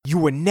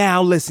You are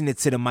now listening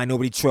to the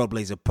Minority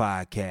Trailblazer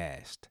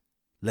podcast.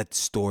 Let the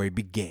story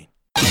begin.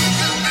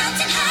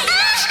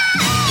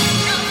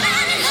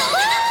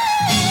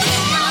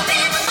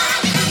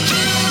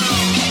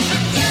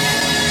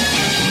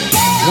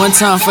 One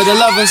time for the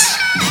lovers,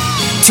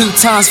 2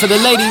 times for the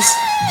ladies,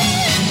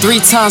 3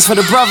 times for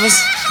the brothers,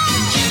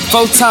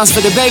 4 times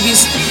for the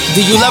babies.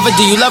 Do you love her?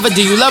 Do you love her?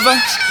 Do you love her?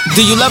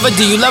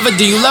 Do you love her?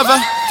 Do you love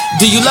her?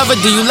 Do you love her?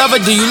 Do you love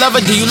her? Do you love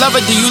her? Do you love her? Do you love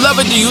her? Do you love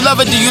her? Do you love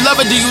her? Do you love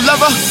her? Do you love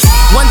her?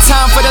 1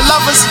 time for the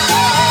lovers,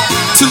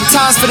 2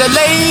 times for the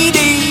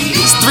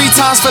ladies, 3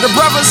 times for the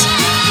brothers,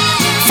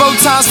 4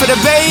 times for the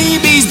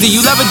babies. Do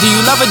you love her? Do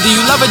you love her? Do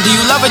you love her? Do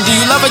you love her?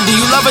 Do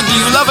you love her? Do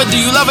you love her? Do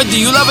you love her? Do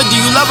you love her? Do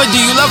you love her?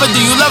 Do you love her? Do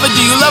you love her? Do you love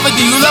her? Do you love her?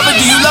 Do you love her?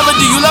 Do you love her?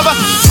 Do you love her?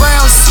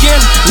 Brown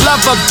skin, love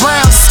her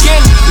brown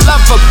skin,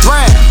 love her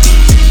brown.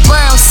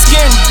 Brown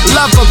skin,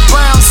 love her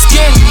brown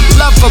skin,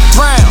 love her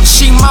brown.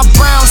 She my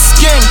brown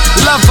skin,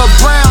 love her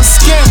brown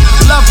skin,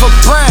 love her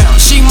brown.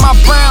 She my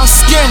brown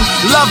skin,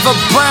 love her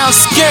brown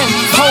skin.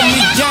 Hold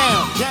me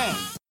down.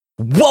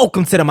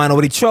 Welcome to the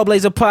Minority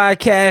Trailblazer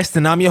podcast,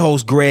 and I'm your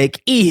host, Greg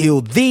E.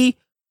 Hill, the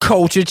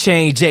culture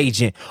change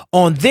agent.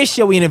 On this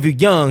show, we interview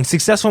young,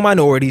 successful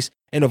minorities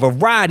in a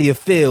variety of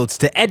fields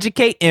to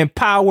educate,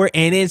 empower,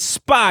 and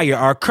inspire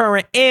our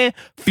current and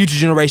future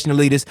generation of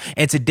leaders.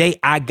 And today,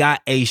 I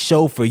got a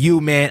show for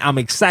you, man. I'm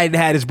excited to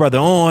have this brother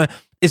on.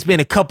 It's been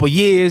a couple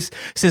years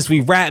since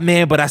we rapped,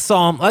 man, but I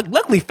saw him.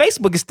 Luckily,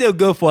 Facebook is still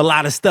good for a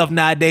lot of stuff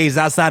nowadays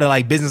outside of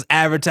like business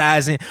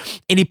advertising.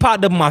 And he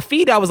popped up on my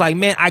feed. I was like,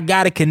 man, I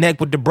got to connect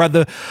with the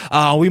brother.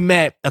 We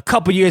met a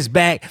couple years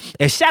back.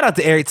 And shout out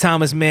to Eric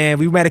Thomas, man.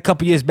 We met a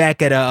couple years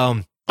back at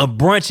a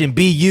brunch in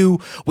BU.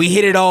 We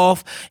hit it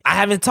off. I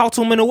haven't talked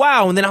to him in a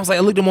while. And then I was like,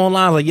 I looked him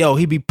online. I was like, yo,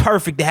 he'd be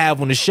perfect to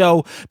have on the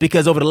show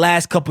because over the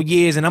last couple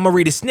years, and I'm going to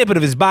read a snippet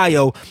of his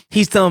bio,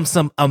 he's done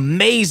some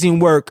amazing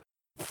work,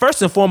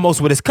 first and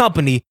foremost with his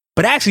company,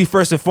 but actually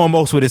first and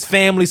foremost with his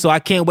family. So I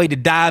can't wait to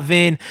dive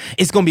in.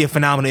 It's going to be a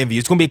phenomenal interview.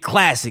 It's going to be a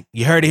classic.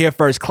 You heard it here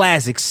first,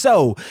 classic.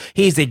 So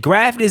he's a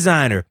graphic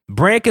designer,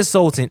 brand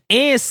consultant,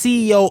 and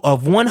CEO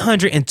of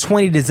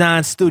 120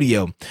 Design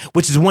Studio,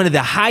 which is one of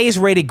the highest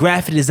rated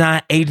graphic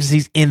design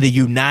agencies in the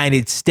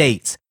United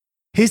States.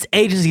 His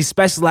agency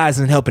specializes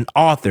in helping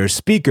authors,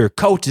 speakers,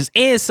 coaches,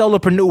 and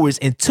solopreneurs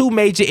in 2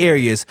 major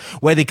areas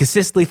where they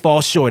consistently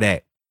fall short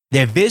at: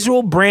 their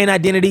visual brand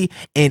identity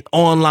and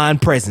online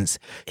presence.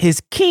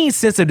 His keen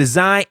sense of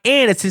design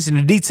and attention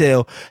to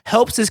detail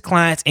helps his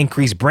clients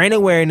increase brand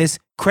awareness,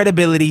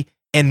 credibility,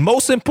 and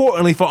most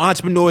importantly for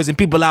entrepreneurs and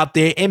people out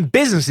there in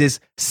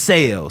businesses,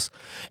 sales.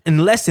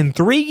 In less than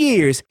 3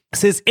 years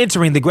since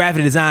entering the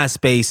graphic design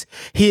space,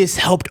 he has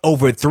helped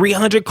over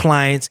 300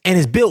 clients and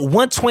has built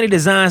 120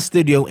 Design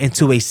Studio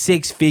into a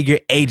 6-figure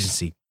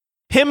agency.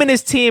 Him and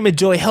his team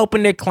enjoy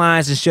helping their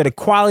clients ensure the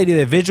quality of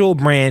their visual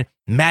brand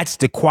match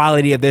the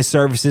quality of their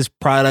services,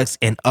 products,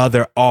 and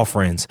other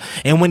offerings.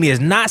 And when he is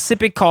not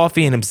sipping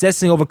coffee and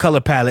obsessing over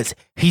color palettes,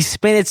 he's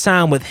spending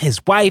time with his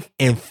wife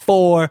and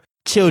 4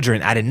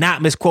 children. I did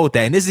not misquote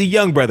that. And this is a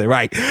young brother,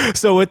 right?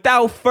 So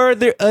without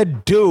further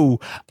ado,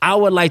 I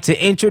would like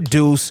to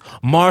introduce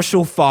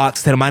Marshall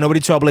Fox to the Minority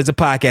Trailblazer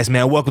podcast,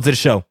 man. Welcome to the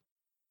show.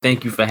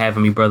 Thank you for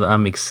having me, brother.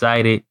 I'm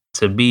excited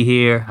to be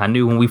here. I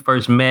knew when we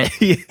first met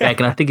back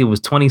in, I think it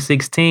was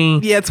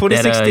 2016. Yeah,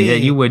 2016. That,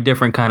 you were a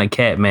different kind of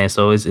cat, man.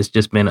 So it's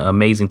just been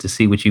amazing to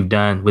see what you've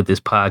done with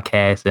this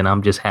podcast. And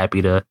I'm just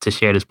happy to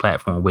share this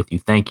platform with you.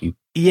 Thank you.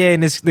 Yeah,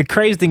 and the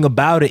crazy thing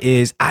about it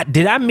is,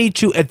 did I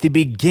meet you at the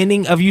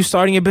beginning of you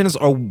starting your business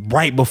or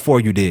right before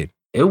you did?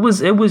 It was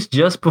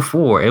just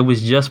before. It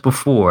was just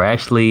before. I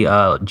actually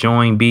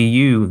joined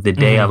BU the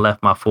day I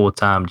left my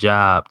full-time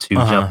job to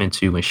jump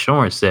into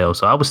insurance sales.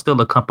 So I was still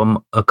a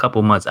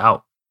couple months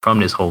out from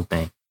this whole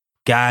thing.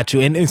 Got you.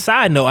 And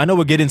side note, I know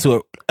we'll get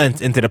into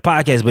the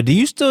podcast, but do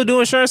you still do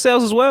insurance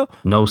sales as well?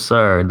 No,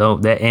 sir. No,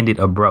 that ended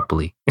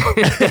abruptly.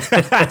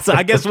 So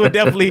I guess we'll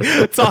definitely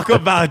talk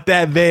about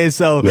that, man.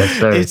 So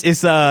yes,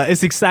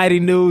 it's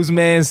exciting news,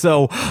 man.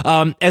 So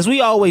as we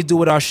always do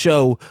with our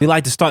show, we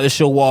like to start the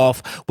show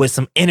off with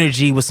some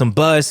energy, with some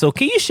buzz. So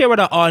can you share with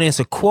our audience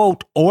a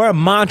quote or a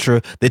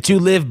mantra that you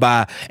live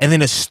by, and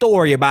then a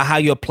story about how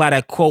you apply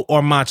that quote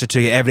or mantra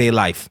to your everyday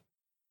life?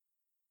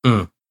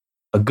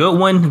 A good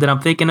one that I'm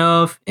thinking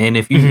of, and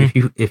if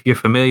you're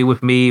familiar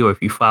with me or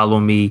if you follow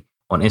me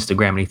on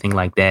Instagram or anything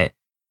like that,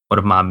 one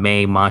of my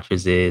main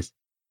mantras is,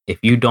 if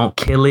you don't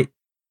kill it,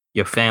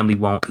 your family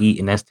won't eat.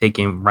 And that's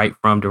taken right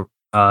from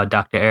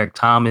Dr. Eric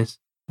Thomas.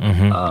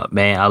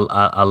 Man,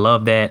 I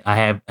love that. I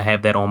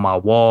have that on my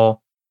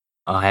wall.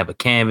 I have a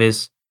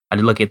canvas. I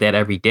look at that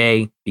every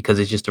day because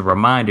it's just a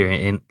reminder.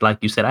 And like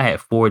you said, I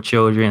have 4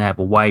 children. I have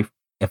a wife.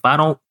 If I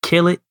don't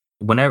kill it,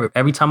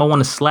 every time I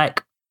want to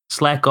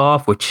slack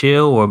off or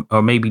chill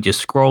or maybe just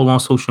scroll on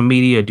social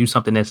media or do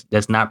something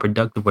that's not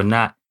productive or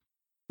not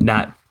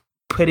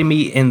putting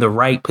me in the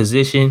right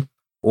position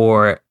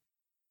or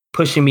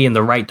pushing me in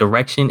the right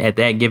direction at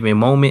that given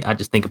moment, I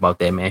just think about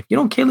that, man. If you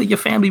don't kill it, your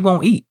family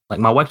won't eat. Like,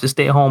 my wife's a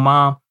stay-at-home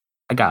mom.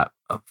 I got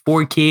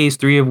 4 kids,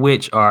 3 of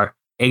which are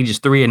ages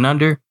 3 and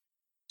under.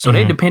 So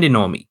they depending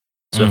on me.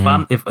 So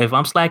if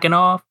I'm slacking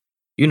off,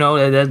 you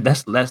know,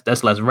 that's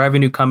less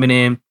revenue coming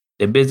in.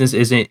 The business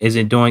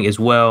isn't doing as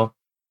well.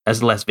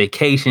 That's less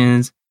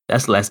vacations.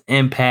 That's less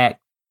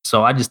impact.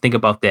 So I just think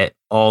about that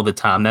all the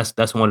time.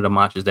 That's one of the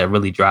mantras that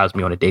really drives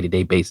me on a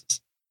day-to-day basis.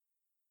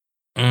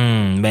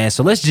 Man,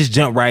 so let's just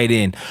jump right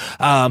in.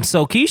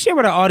 So can you share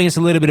with our audience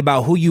a little bit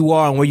about who you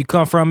are and where you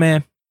come from,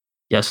 man?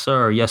 Yes,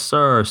 sir. Yes,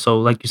 sir. So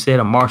like you said,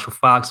 I'm Marshall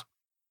Fox,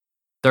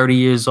 30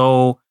 years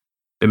old,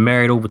 been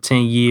married over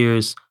 10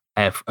 years.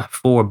 I have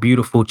 4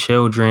 beautiful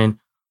children.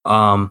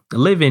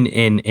 Living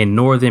in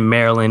Northern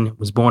Maryland,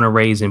 was born and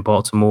raised in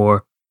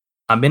Baltimore.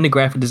 I'm in the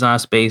graphic design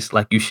space,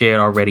 like you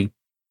shared already.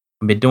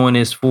 I've been doing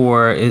this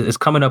it's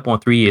coming up on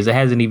 3 years. It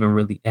hasn't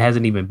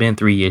even been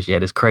 3 years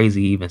yet. It's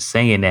crazy even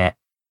saying that.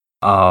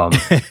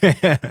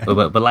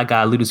 But like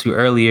I alluded to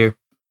earlier,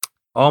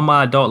 all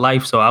my adult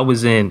life, so I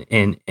was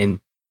in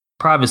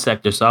private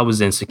sector. So I was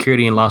in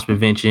security and loss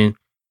prevention.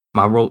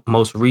 My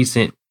most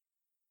recent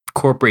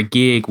corporate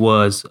gig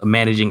was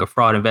managing a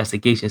fraud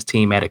investigations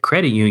team at a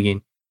credit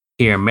union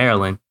here in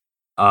Maryland.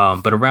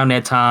 But around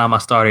that time, I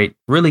started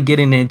really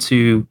getting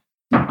into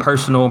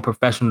personal and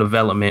professional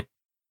development,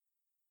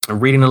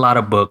 reading a lot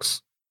of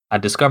books. I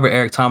discovered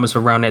Eric Thomas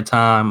around that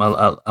time.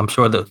 I'm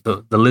sure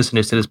the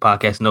listeners to this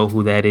podcast know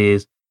who that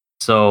is.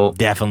 So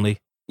definitely.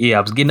 Yeah,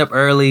 I was getting up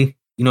early,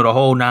 you know, the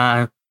whole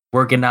 9,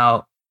 working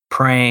out,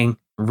 praying,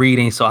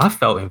 reading. So I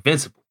felt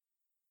invincible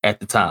at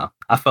the time.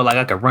 I felt like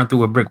I could run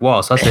through a brick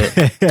wall. So I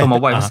said, told my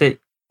wife, I said,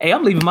 hey,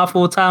 I'm leaving my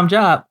full-time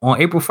job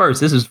on April 1st.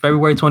 This is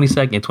February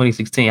 22nd,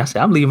 2016. I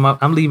said, I'm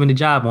leaving the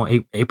job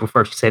on April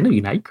 1st. She said, no,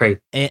 you're not. You're crazy.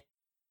 And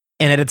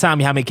at the time,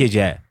 how many kids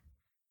you had?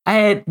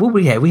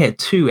 We had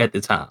 2 at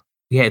the time.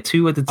 We had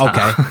 2 at the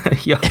time. Okay.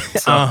 Yo,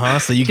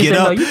 So you get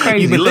up. No, you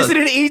crazy. You've been Look,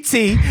 listening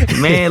to ET.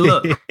 Man,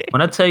 look,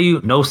 when I tell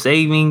you no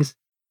savings,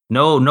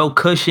 no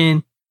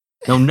cushion,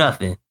 no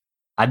nothing.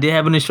 I did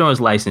have an insurance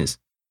license.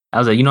 I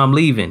was like, you know, I'm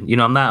leaving. You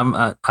know,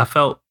 I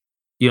felt,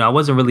 you know, I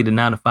wasn't really the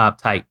 9-to-5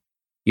 type.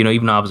 You know,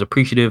 even though I was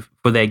appreciative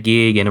for that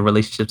gig and the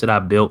relationships that I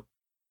built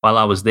while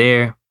I was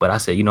there. But I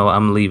said, you know,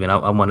 I'm leaving.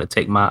 I want to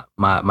take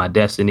my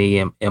destiny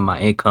and my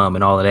income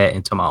and all of that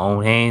into my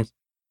own hands.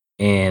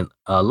 And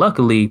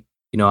luckily,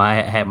 you know,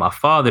 I had my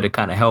father to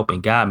kind of help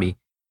and guide me.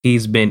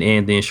 He's been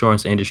in the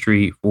insurance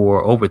industry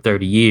for over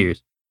 30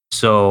 years.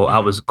 So I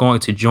was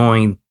going to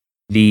join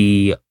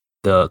the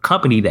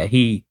company that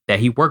he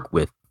worked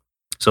with.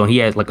 So he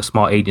has like a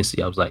small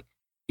agency. I was like,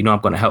 you know,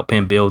 I'm going to help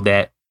him build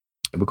that.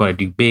 And we're going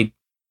to do big,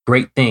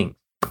 great things.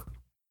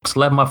 So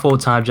left my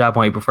full-time job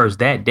on April 1st.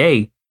 That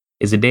day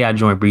is the day I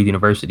joined Breathe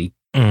University.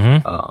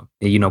 And,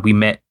 you know, we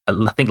met,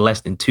 I think,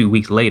 less than 2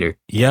 weeks later.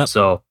 Yeah.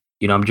 So,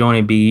 you know, I'm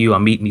joining BU.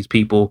 I'm meeting these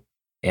people.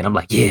 And I'm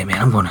like, yeah, man,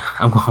 I'm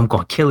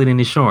gonna kill it in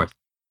insurance.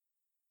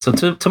 So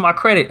to my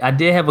credit, I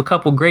did have a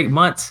couple great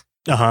months,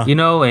 you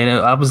know, and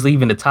I was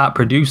leaving the top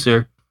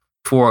producer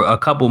for a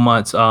couple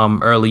months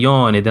early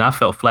on, and then I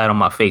felt flat on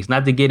my face.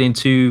 Not to get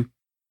into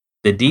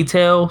the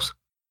details,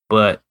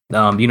 but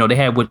you know, they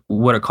have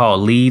what are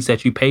called leads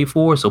that you pay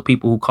for. So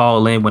people who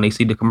call in when they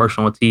see the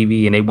commercial on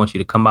TV and they want you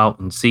to come out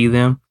and see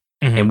them.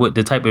 And what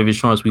the type of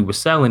insurance we were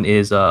selling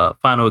is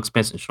final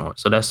expense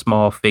insurance. So that's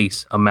small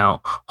face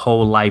amount,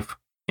 whole life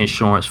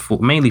insurance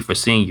mainly for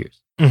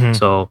seniors.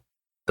 So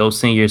those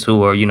seniors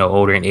who are, you know,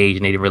 older in age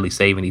and they didn't really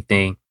save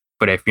anything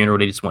for their funeral,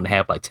 they just want to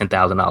have like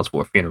 $10,000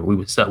 for a funeral.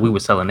 We were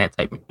selling that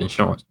type of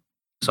insurance.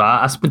 So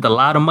I spent a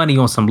lot of money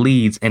on some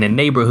leads in a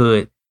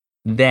neighborhood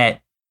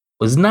that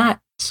was not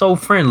so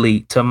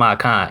friendly to my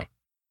kind,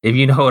 if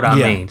you know what I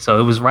mean. So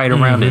it was right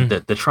around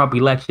the Trump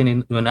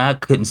election, and I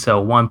couldn't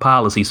sell one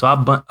policy. So I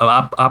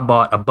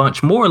bought a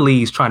bunch more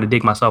leads trying to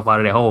dig myself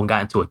out of that hole and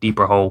got into a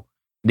deeper hole,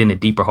 then a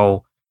deeper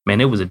hole. Man,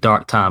 it was a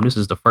dark time. This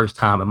is the first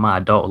time in my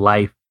adult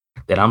life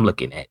that I'm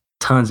looking at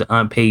tons of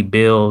unpaid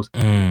bills.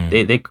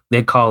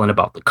 They're calling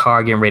about the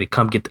car, getting ready to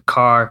come get the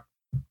car.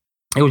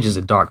 It was just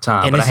a dark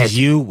time. And but this is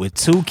you with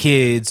 2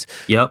 kids.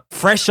 Yep.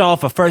 Fresh off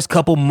the first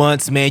couple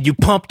months, man. You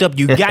pumped up.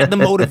 You got the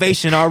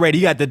motivation already.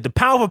 You got the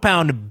pound for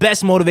pound, the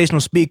best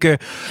motivational speaker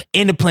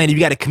in the planet. You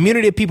got a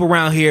community of people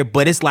around here,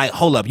 but it's like,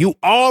 hold up. You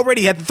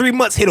already had the 3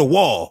 months hit a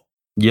wall.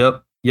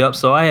 Yep.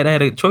 So I had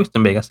a choice to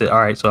make. I said, all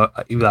right, so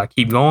either I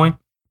keep going.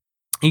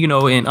 You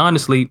know, and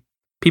honestly,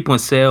 people in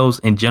sales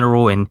in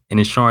general and in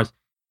insurance,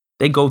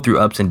 they go through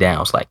ups and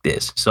downs like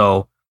this.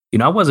 So, you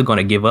know, I wasn't going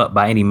to give up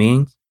by any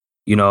means,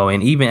 you know,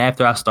 and even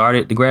after I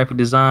started the graphic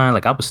design,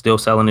 like I was still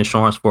selling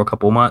insurance for a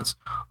couple of months,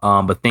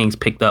 but things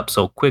picked up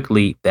so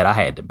quickly that I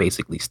had to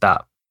basically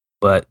stop.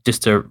 But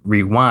just to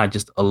rewind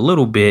just a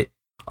little bit,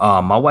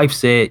 my wife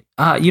said,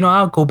 you know,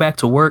 I'll go back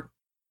to work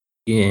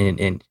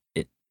and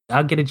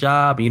I'll get a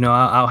job, you know,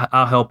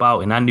 I'll help out.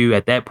 And I knew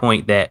at that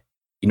point that,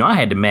 you know, I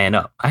had to man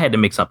up. I had to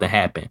make something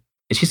happen.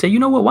 And she said, you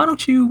know what, why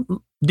don't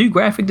you do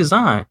graphic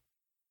design?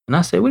 And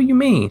I said, what do you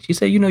mean? She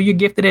said, you know, you're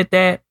gifted at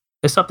that.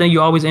 It's something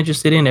you're always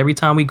interested in. Every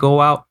time we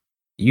go out,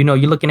 you know,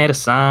 you're looking at a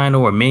sign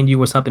or a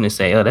menu or something and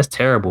say, oh, that's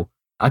terrible.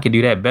 I could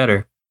do that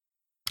better.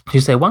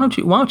 She said, why don't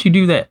you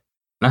do that?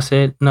 And I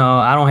said, no,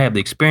 I don't have the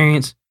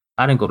experience.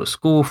 I didn't go to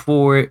school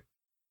for it.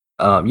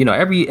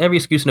 every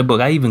excuse in the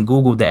book. I even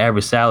Googled the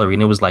average salary,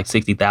 and it was like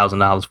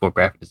 $60,000 for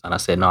graphic design. I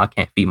said, no, I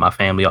can't feed my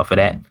family off of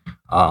that.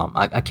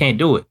 I can't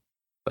do it.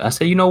 But I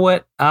said, you know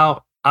what?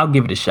 I'll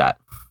give it a shot.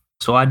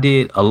 So I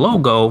did a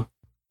logo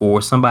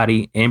for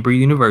somebody in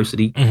Breathe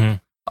University,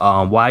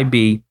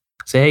 YB.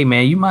 Say, hey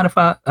man, you mind if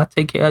I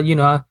take care?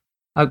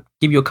 I'll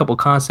give you a couple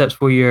concepts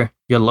for your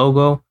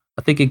logo.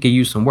 I think it could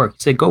use some work. He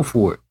said, go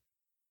for it.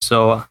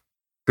 So I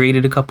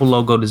created a couple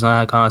logo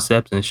design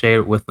concepts and shared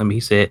it with him. He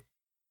said,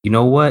 you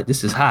know what?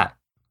 This is hot.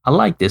 I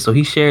like this. So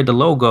he shared the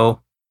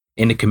logo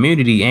in the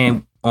community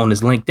and on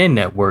his LinkedIn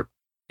network,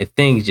 and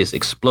things just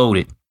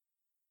exploded.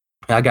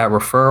 I got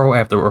referral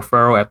after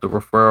referral after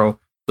referral.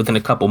 Within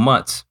a couple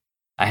months,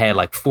 I had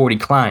like 40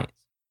 clients,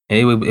 and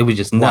it was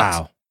just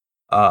nuts.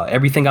 Wow.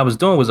 Everything I was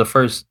doing was the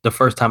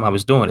first time I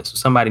was doing it. So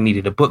somebody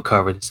needed a book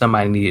cover,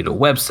 somebody needed a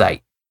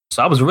website.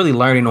 So I was really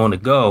learning on the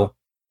go.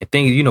 And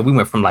things, we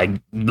went from like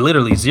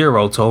literally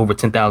zero to over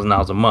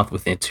 $10,000 a month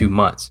within 2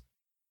 months.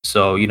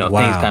 So, things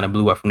kind of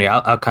blew up from there.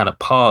 I'll kind of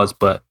pause,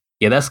 but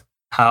yeah, that's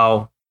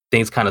how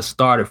things kind of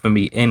started for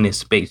me in this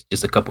space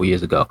just a couple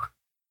years ago.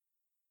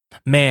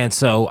 Man,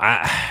 so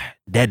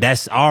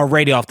that's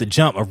already off the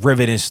jump a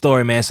riveting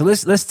story, man. So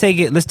let's take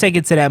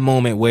it to that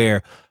moment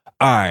where,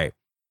 all right,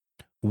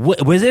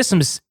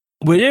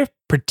 were there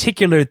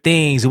particular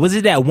things? Was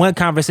it that one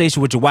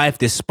conversation with your wife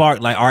that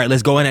sparked like, all right,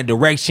 let's go in that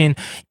direction?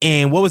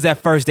 And what was that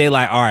first day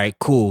like? All right,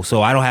 cool.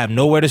 So I don't have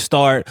nowhere to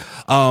start.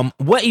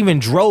 What even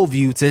drove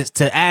you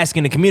to ask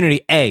in the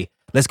community, hey,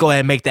 let's go ahead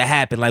and make that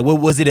happen? Like,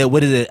 what is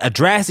it a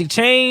drastic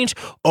change,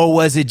 or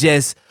was it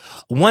just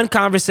one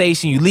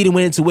conversation, you lead it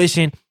with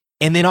intuition?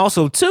 And then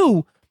also,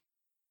 two,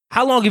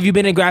 how long have you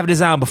been in graphic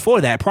design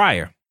before that,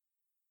 prior?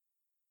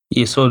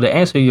 Yeah, so to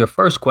answer your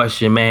first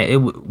question,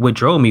 man, what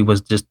drove me was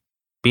just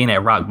being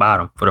at rock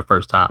bottom for the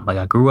first time. Like,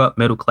 I grew up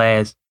middle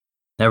class,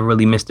 never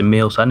really missed a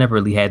meal, so I never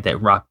really had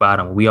that rock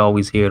bottom. We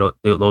always hear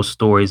those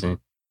stories, and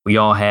we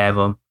all have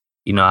them.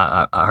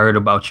 I heard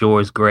about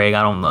yours, Greg.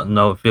 I don't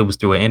know if it was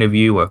through an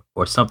interview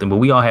or something, but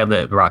we all have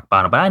that rock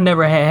bottom. But I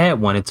never had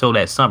one until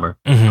that summer.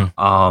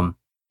 Mm-hmm.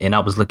 And I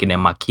was looking at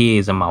my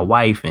kids and my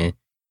wife,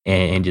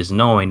 and just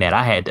knowing that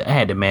I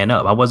had to man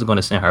up. I wasn't going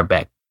to send her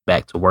back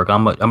to work.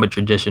 I'm a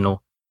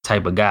traditional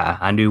type of guy.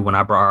 I knew when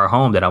I brought her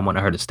home that I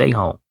wanted her to stay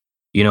home.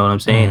 You know what I'm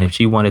saying? Mm-hmm. If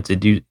she wanted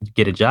to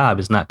get a job,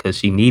 it's not because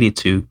she needed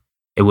to.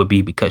 It would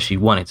be because she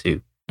wanted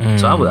to. Mm-hmm.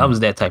 So I was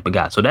that type of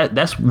guy. So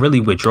that's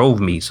really what drove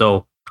me.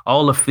 So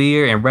all the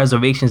fear and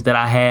reservations that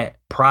I had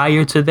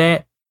prior to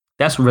that,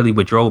 that's really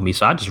what drove me.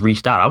 So I just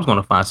reached out. I was going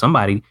to find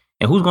somebody,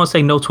 and who's going to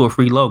say no to a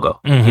free logo?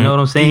 Mm-hmm. You know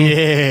what I'm saying?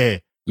 Yeah.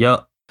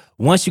 Yup.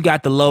 Once you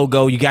got the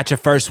logo, you got your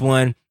first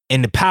one,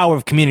 and the power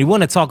of community. We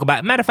want to talk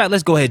about, matter of fact,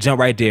 let's go ahead and jump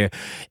right there.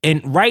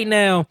 And right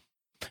now,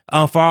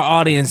 for our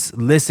audience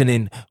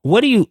listening,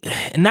 what do you,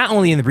 not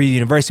only in the Breathe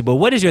University, but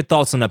what is your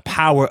thoughts on the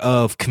power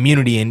of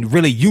community and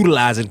really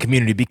utilizing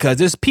community? Because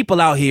there's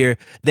people out here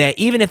that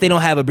even if they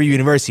don't have a Breathe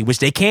University, which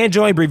they can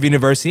join Breathe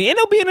University, and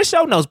it'll be in the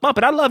show notes. Bump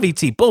it. I love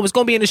ET. Boom. It's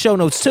going to be in the show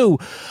notes too.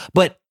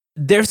 But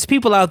there's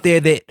people out there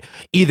that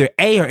either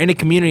A, are in the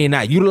community and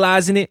not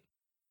utilizing it,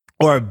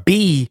 or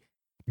B,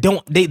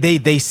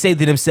 they say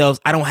to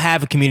themselves, I don't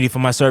have a community for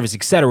my service,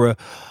 etc.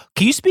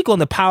 Can you speak on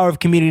the power of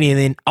community, and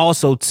then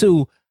also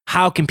too,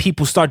 how can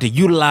people start to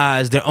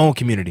utilize their own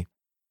community?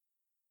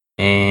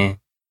 And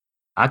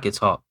I could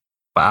talk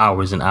for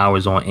hours and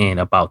hours on end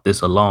about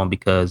this alone,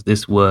 because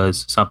this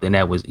was something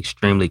that was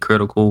extremely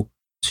critical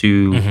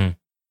to,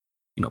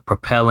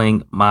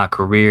 propelling my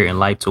career and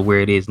life to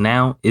where it is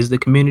now. Is the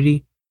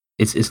community.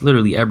 It's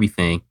literally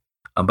everything.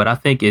 But I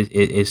think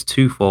it's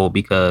twofold,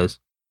 because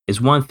it's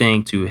one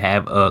thing to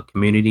have a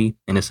community,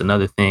 and it's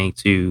another thing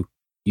to,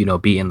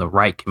 be in the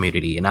right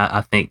community. And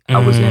I think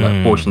I was in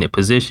a fortunate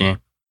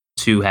position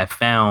to have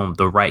found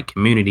the right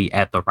community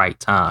at the right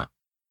time.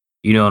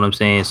 You know what I'm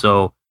saying?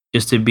 So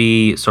just to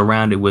be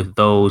surrounded with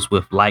those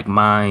with like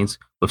minds,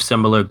 with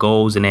similar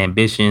goals and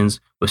ambitions,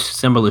 with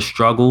similar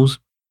struggles,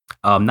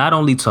 not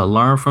only to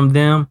learn from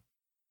them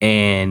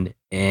and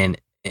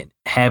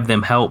have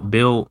them help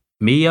build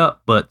me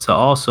up, but to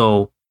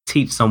also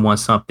teach someone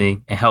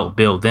something and help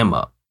build them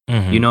up.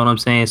 Mm-hmm. You know what I'm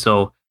saying?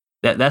 So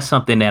that's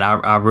something that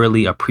I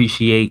really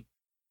appreciate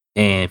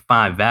and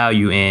find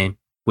value in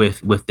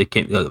with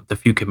the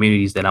few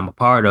communities that I'm a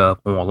part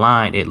of,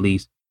 online at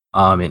least.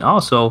 And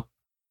also,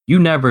 you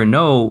never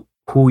know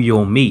who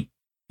you'll meet.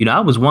 I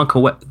was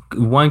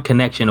one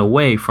connection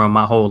away from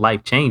my whole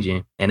life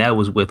changing, and that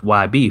was with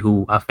YB,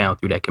 who I found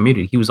through that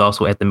community. He was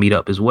also at the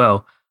meetup as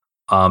well,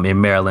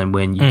 in Maryland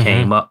when you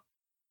came up.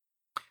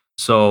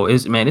 So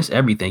it's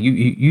everything.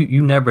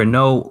 You never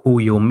know who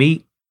you'll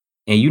meet,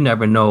 and you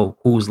never know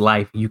whose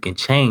life you can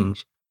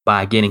change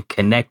by getting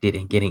connected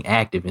and getting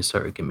active in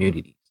certain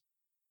communities.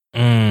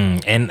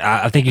 And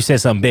I think you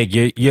said something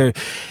big. You're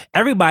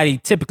everybody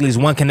typically is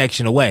one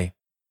connection away.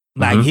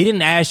 Like, he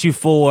didn't ask you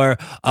for,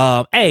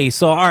 hey,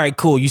 so all right,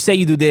 cool. You say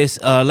you do this.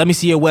 Let me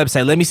see your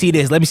website. Let me see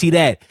this. Let me see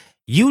that.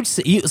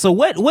 So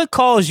what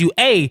caused you,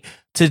 A,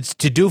 to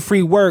do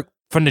free work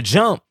from the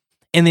jump,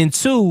 and then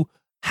two,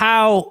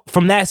 how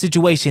from that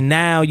situation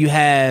now you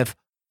have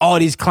all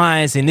these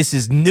clients and this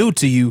is new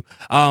to you.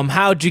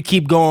 How'd you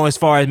keep going as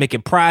far as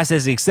making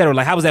processes, et cetera?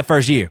 Like, how was that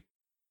first year?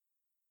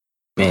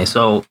 Man,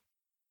 so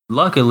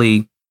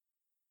luckily,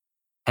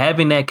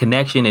 having that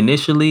connection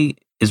initially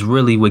is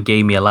really what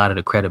gave me a lot of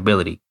the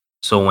credibility.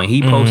 So when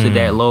he posted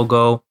that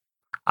logo,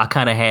 I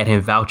kind of had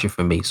him vouching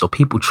for me. So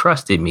people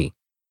trusted me,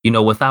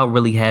 without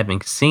really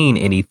having seen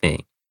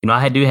anything.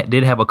 I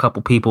did have a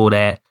couple people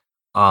that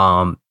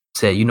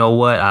said, you know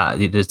what,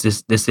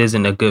 this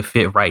isn't a good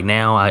fit right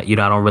now. I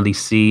don't really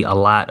see a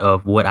lot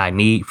of what I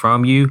need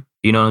from you.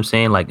 You know what I'm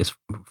saying? Like it's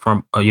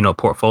from,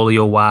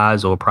 portfolio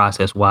wise or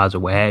process wise or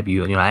what have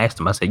you. I asked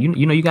him, I said,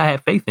 you gotta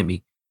have faith in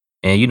me.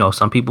 And,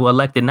 some people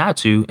elected not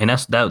to, and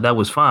that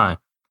was fine.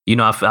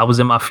 I was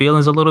in my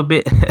feelings a little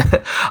bit, in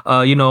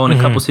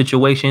a couple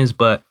situations,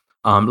 but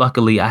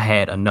luckily I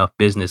had enough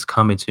business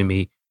coming to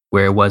me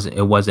where it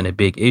wasn't a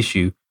big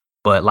issue.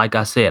 But like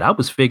I said, I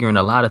was figuring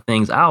a lot of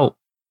things out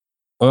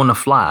on the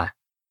fly,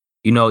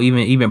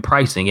 even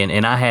pricing.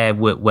 And I have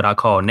what I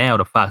call now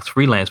the Fox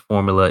freelance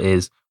formula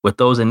is with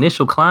those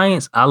initial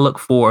clients, I look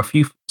for a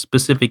few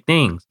specific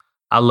things.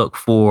 I look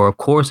for, of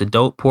course, a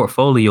dope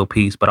portfolio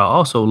piece, but I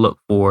also look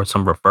for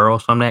some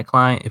referrals from that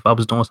client. If I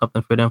was doing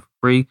something for them for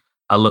free,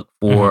 I look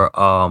for,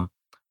 a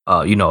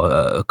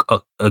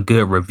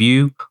good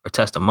review or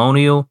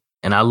testimonial,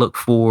 and I look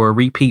for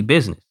repeat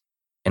business.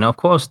 And of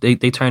course, they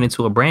turn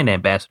into a brand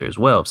ambassador as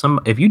well.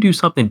 If you do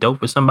something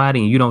dope for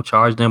somebody and you don't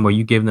charge them or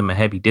you give them a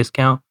heavy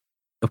discount,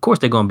 of course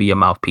they're going to be a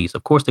mouthpiece.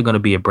 Of course they're going to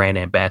be a brand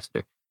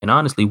ambassador. And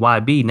honestly,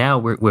 YB, now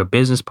we're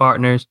business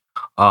partners,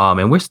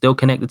 and we're still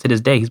connected to this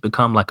day. He's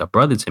become like a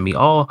brother to me,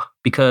 all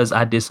because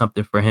I did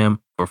something for him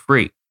for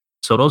free.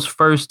 So those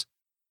first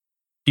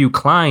few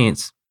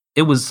clients,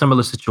 it was a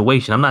similar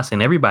situation. I'm not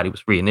saying everybody was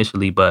free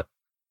initially, but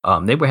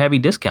they were heavy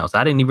discounts.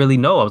 I didn't really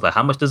know. I was like,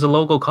 how much does a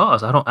logo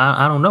cost? I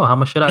don't know. How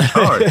much should I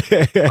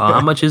charge?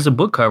 How much is a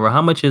book cover?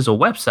 How much is a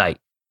website?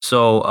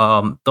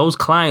 So those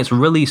clients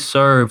really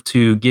served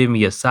to give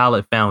me a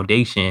solid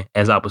foundation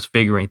as I was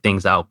figuring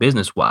things out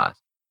business wise.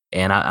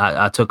 And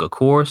I took a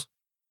course.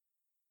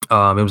 It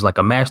was like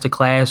a master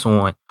class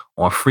on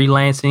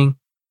freelancing,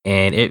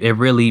 and it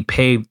really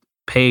paved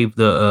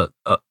the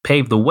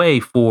way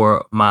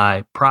for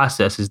my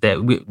processes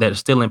that are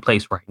still in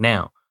place right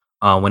now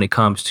when it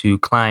comes to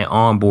client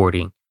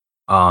onboarding,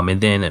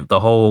 and then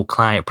the whole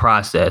client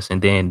process,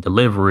 and then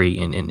delivery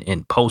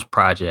and post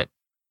project.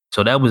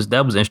 So that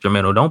was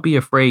instrumental. Don't be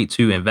afraid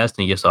to invest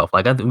in yourself.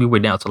 Like I think we were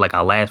down to like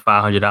our last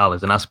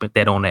 $500, and I spent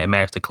that on that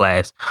master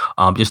class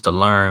just to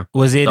learn.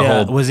 Was it in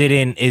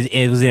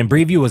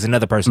Breeview? Or was it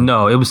another person?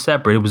 No, it was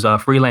separate. It was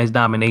Freelance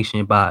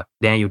Domination by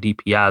Daniel D.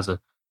 Piazza.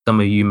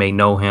 Some of you may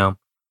know him.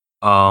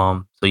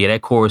 So yeah,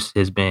 that course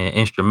has been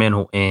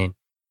instrumental in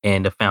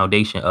the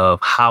foundation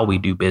of how we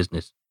do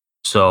business.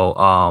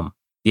 So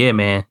yeah,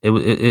 man,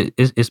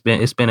 it's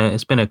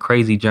been a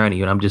crazy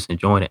journey, and I'm just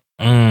enjoying it.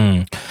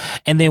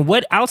 And then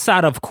what,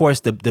 outside of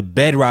course the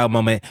bedrock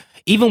moment,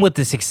 even with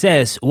the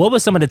success, what were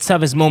some of the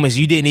toughest moments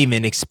you didn't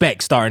even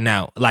expect starting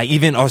out? Like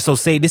even, or so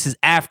say this is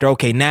after,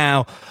 okay,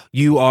 now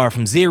you are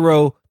from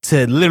 0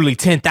 to literally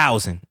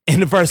 10,000 in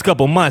the first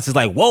couple months. It's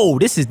like, whoa,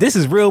 this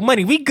is real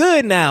money. We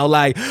good now.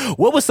 Like,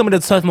 what was some of the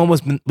tough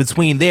moments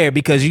between there?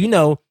 Because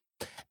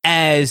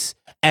as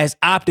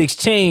optics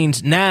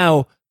change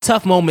now,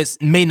 tough moments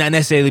may not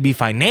necessarily be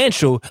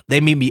financial.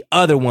 They may be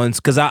other ones.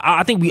 Because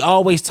I think we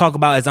always talk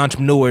about as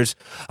entrepreneurs,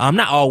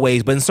 not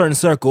always, but in certain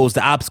circles,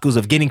 the obstacles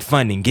of getting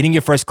funding, getting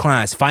your first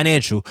clients,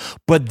 financial.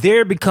 But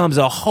there becomes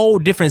a whole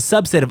different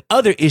subset of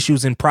other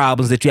issues and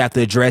problems that you have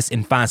to address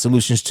and find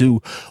solutions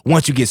to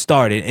once you get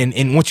started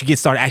and once you get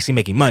started actually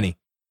making money.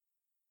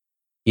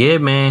 Yeah,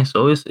 man.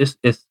 So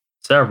it's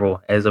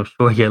several, as I'm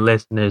sure your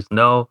listeners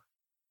know.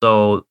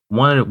 So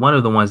one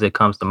of the ones that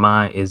comes to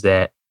mind is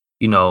that,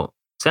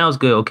 sounds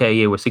good. Okay,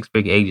 yeah, we're a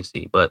 6-figure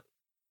agency, but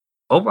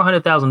over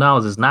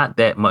 $100,000 is not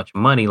that much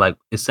money. Like,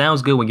 it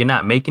sounds good when you're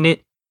not making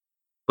it,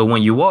 but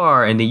when you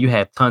are, and then you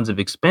have tons of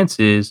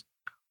expenses,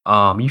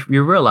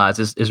 you realize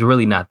it's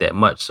really not that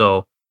much.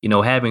 So,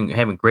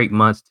 having great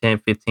months,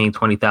 $10,000, $15,000,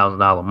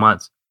 $20,000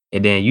 months,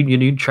 and then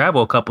you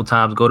travel a couple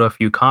times, go to a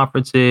few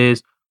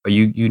conferences, or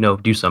you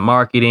do some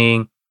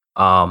marketing,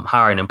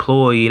 hire an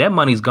employee, that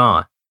money's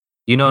gone.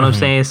 You know what I'm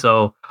saying?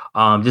 So,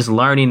 just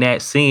learning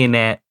that, seeing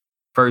that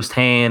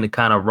firsthand, the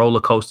kind of roller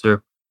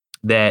coaster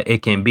that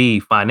it can be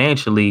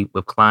financially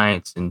with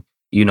clients, and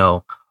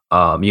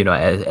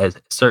as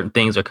certain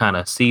things are kind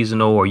of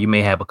seasonal, or you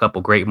may have a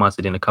couple great months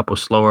and then a couple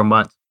slower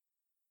months.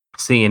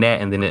 Seeing that,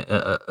 and then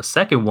a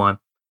second one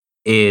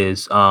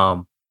is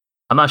I'm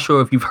not sure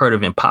if you've heard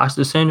of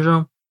imposter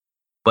syndrome,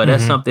 but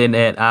that's something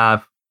that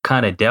I've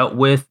kind of dealt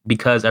with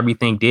because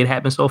everything did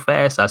happen so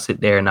fast. I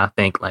sit there and I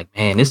think like,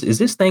 man, is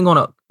this thing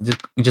gonna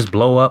just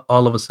blow up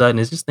all of a sudden?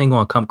 Is this thing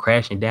gonna come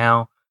crashing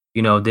down?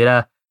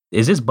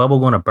 Is this bubble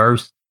going to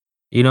burst?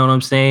 You know what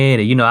I'm saying?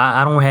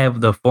 I don't have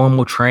the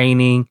formal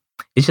training.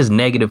 It's just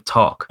negative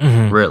talk,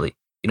 really.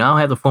 I don't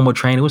have the formal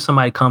training. When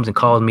somebody comes and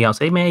calls me out,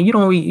 say, man, you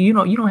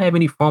don't have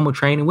any formal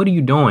training. What are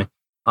you doing?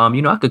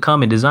 I could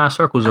come and design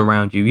circles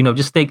around you.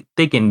 Just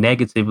thinking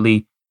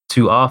negatively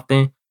too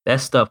often, that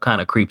stuff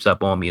kind of creeps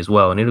up on me as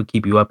well, and it'll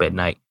keep you up at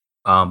night.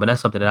 But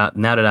that's something that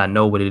now that I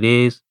know what it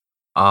is,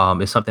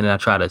 it's something that I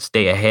try to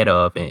stay ahead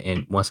of.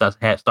 And once I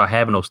start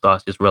having those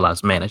thoughts, just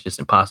realize, man, that's just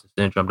imposter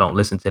syndrome. Don't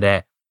listen to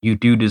that. You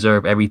do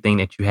deserve everything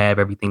that you have,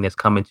 everything that's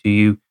coming to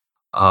you.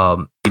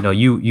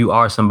 You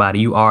are somebody.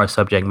 You are a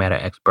subject matter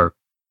expert.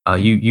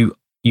 You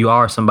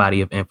are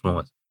somebody of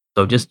influence.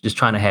 So just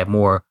trying to have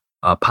more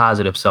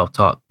positive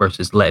self-talk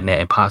versus letting that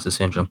imposter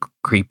syndrome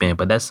creep in.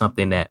 But that's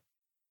something that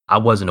I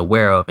wasn't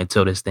aware of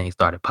until this thing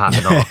started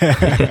popping off.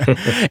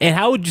 And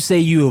how would you say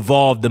you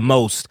evolved the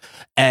most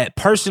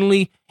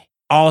personally?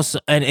 Also,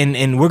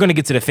 and we're gonna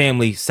get to the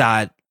family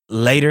side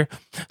later,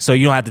 so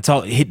you don't have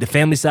to hit the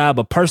family side.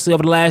 But personally,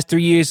 over the last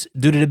 3 years,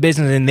 due to the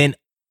business, and then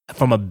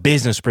from a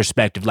business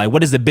perspective, like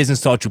what has the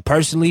business taught you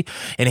personally,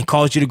 and it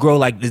caused you to grow,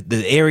 like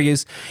the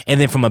areas,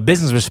 and then from a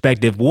business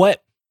perspective,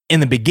 what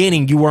in the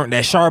beginning you weren't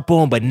that sharp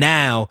on, but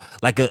now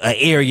like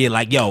a area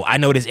like, yo, I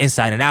know this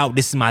inside and out.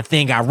 This is my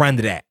thing. I run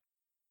to that.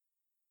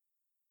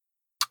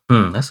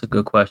 That's a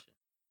good question.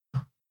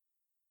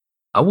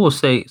 I will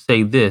say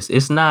this: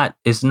 it's not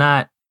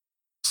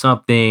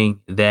something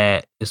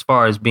that, as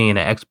far as being an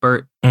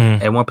expert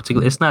at one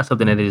particular, it's not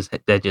something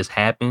that just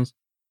happens.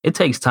 It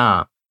takes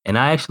time, and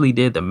I actually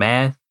did the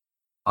math.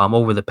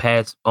 Over the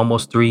past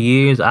almost 3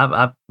 years,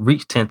 I've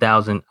reached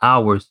 10,000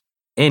 hours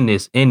in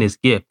this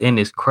gift, in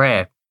this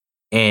craft,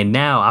 and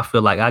now I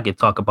feel like I can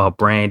talk about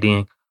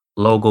branding,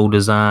 logo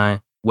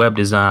design, web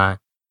design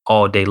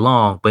all day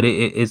long, but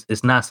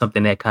it's not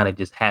something that kind of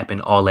just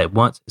happened all at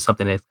once. It's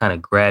something that's kind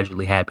of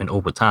gradually happened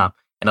over time.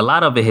 And a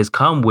lot of it has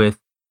come with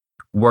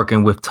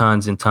working with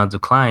tons and tons of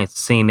clients,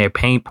 seeing their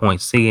pain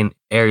points, seeing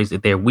areas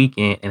that they're weak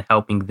in, and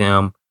helping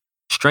them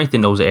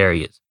strengthen those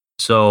areas.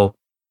 So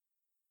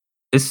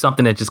it's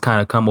something that just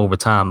kind of come over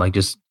time, like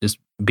just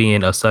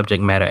being a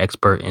subject matter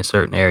expert in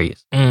certain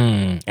areas.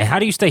 And how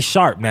do you stay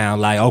sharp now?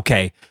 Like,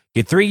 okay,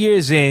 you're 3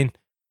 years in,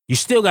 you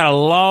still got a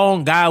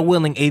long, God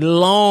willing, a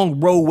long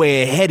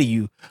roadway ahead of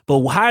you.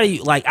 But how do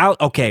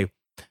you,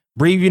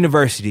 Breathe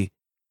University,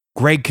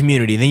 great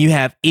community. Then you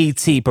have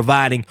ET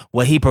providing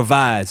what he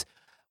provides.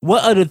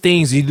 What other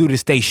things do you do to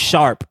stay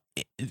sharp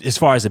as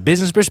far as a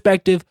business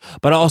perspective,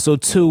 but also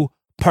to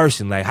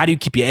person? Like, how do you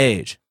keep your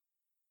edge?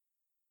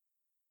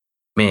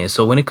 Man,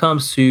 so when it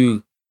comes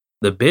to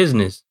the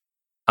business,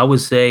 I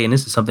would say, and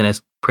this is something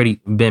that's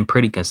been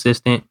pretty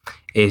consistent,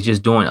 is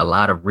just doing a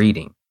lot of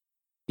reading.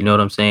 You know what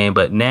I'm saying?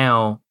 But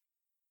now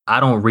I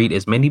don't read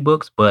as many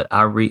books, but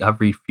I read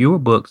fewer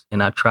books,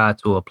 and I try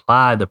to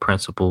apply the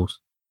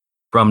principles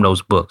from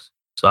those books.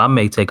 So I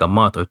may take a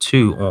month or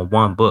two on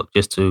one book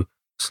just to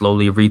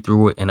slowly read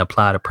through it and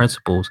apply the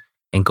principles,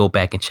 and go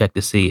back and check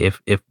to see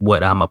if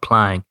what I'm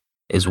applying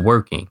is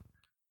working.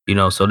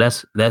 So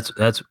that's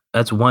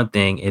one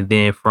thing. And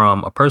then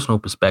from a personal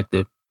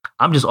perspective,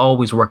 I'm just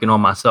always working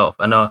on myself.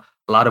 I know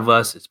a lot of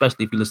us,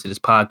 especially if you listen to this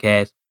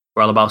podcast,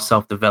 we're all about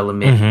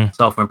self-development,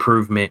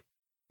 self-improvement.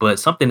 But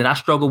something that I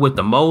struggle with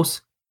the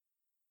most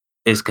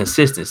is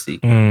consistency.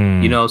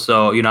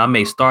 So I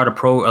may start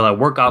a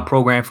workout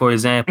program, for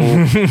example,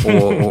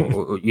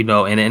 or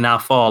and I'll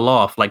fall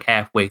off like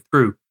halfway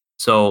through.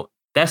 So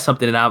that's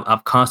something that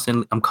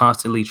I'm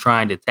constantly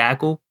trying to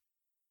tackle.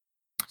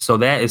 So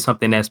that is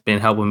something that's been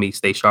helping me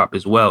stay sharp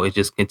as well. It's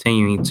just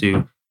continuing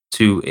to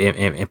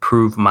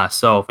improve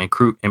myself and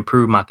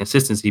improve my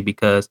consistency,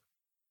 because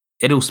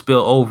it'll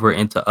spill over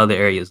into other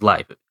areas of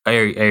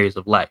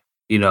life.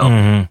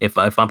 If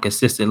I'm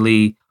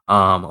consistently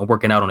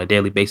working out on a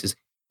daily basis,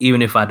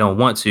 even if I don't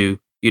want to,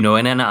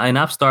 and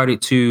I've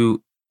started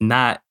to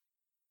not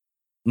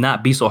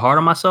be so hard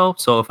on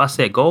myself. So if I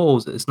set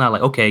goals, it's not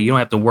like, okay, you don't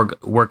have to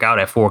work out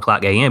at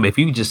 4:00 a.m. If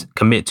you just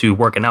commit to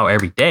working out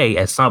every day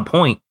at some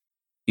point,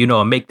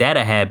 and make that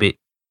a habit,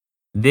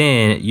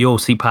 then you'll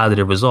see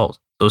positive results.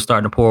 So it's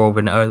starting to pour over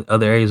into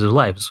other areas of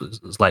life.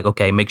 It's like,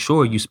 okay, make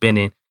sure you're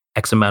spending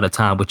X amount of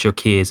time with your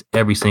kids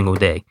every single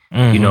day.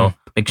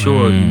 Make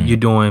sure you're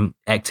doing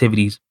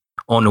activities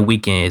on the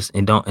weekends,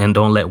 and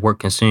don't let work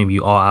consume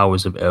you all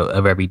hours of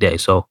every day.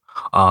 So,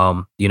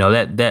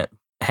 that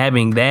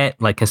having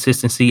that like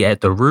consistency at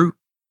the root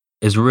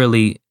is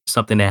really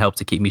something that helps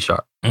to keep me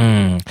sharp.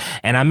 And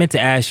I meant to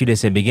ask you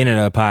this at the beginning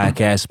of the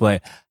podcast,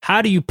 but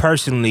how do you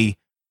personally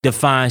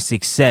define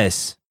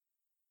success?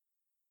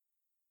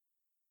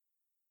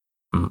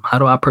 How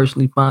do I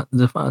personally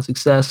define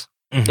success?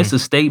 It's a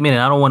statement,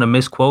 and I don't want to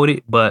misquote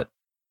it, but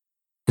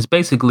it's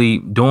basically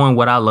doing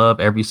what I love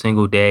every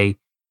single day,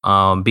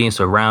 being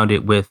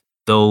surrounded with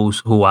those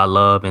who I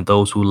love and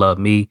those who love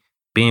me,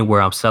 being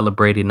where I'm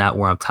celebrated, not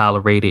where I'm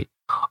tolerated,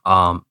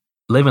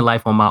 living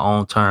life on my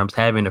own terms,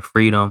 having the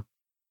freedom.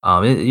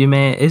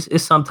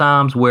 It's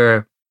sometimes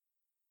where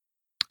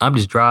I'm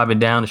just driving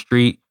down the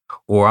street,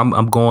 or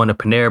I'm going to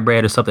Panera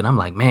Bread or something. I'm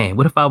like, man,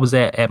 what if I was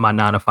at my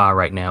 9 to 5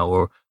 right now?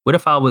 Or what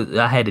if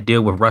I had to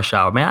deal with rush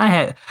hour?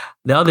 Man,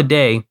 the other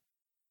day,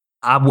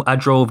 I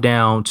drove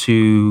down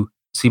to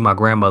see my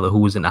grandmother who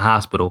was in the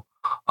hospital.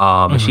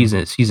 And she's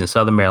in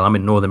Southern Maryland. I'm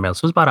in Northern Maryland.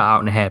 So it's about an hour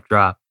and a half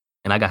drive.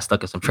 And I got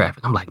stuck in some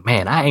traffic. I'm like,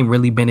 man, I ain't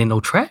really been in no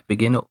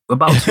traffic in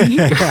about 2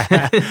 years.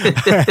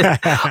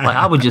 Like,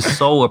 I was just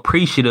so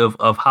appreciative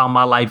of how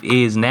my life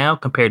is now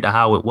compared to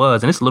how it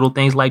was. And it's little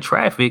things like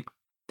traffic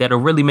that'll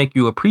really make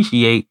you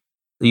appreciate,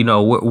 you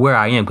know, where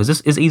I am. Because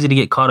it's easy to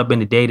get caught up in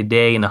the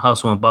day-to-day and the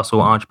hustle and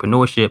bustle of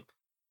entrepreneurship,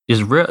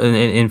 just real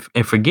and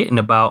forgetting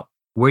about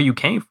where you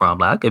came from.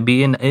 Like, I could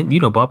be in you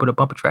know, bumper to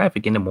bumper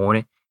traffic in the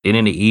morning, then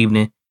in the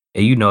evening.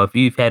 And, you know, if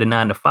you've had a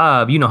 9 to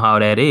 5, you know how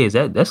that is.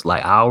 That's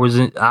like hours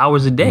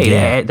a day.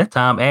 Yeah. That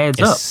time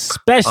adds up.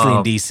 Especially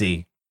in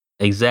DC.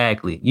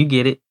 Exactly. You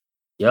get it.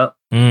 Yep.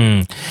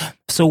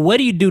 So what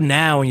do you do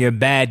now in your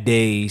bad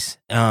days?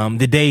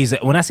 The days,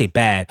 when I say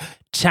bad,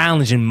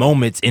 challenging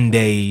moments in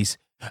days,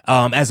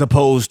 as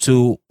opposed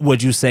to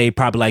what you say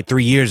probably like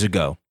 3 years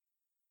ago?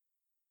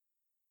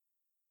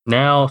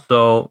 Now,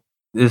 so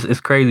it's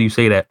crazy you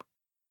say that,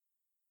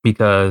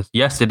 because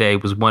yesterday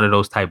was one of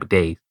those type of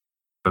days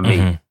for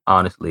me,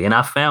 honestly. And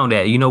I found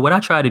that, you know, what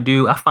I try to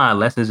do, I find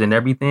lessons in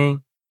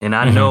everything. And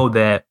I know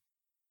that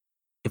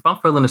if I'm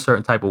feeling a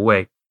certain type of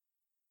way,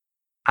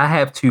 I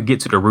have to get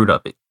to the root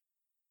of it.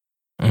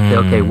 Say,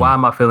 okay, why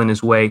am I feeling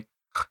this way?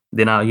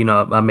 Then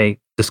I may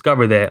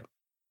discover that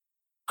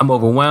I'm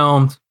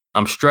overwhelmed,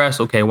 I'm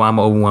stressed. Okay, why am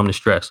I overwhelmed and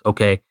stressed?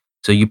 Okay,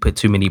 so you put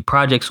too many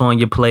projects on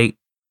your plate.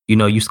 You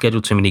know, you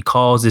schedule too many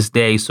calls this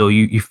day, so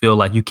you feel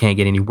like you can't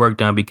get any work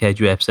done because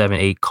you have 7,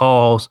 8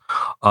 calls.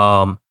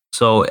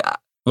 So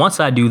once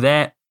I do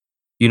that,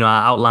 you know,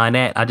 I outline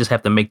that, I just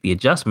have to make the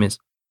adjustments.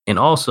 And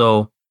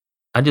also,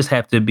 I just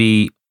have to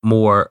be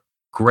more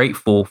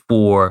grateful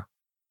for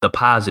the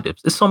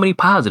positives. There's so many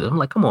positives. I'm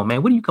like, come on,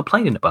 man, what are you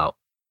complaining about?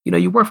 You know,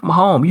 you work from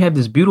home. You have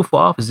this beautiful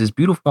office, this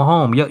beautiful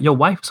home. Your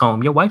wife's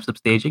home. Your wife's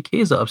upstairs. Your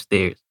kids are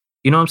upstairs.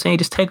 You know what I'm saying?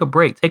 Just take a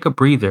break. Take a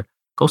breather.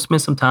 Go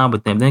spend some time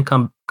with them. Then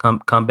come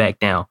back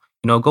down.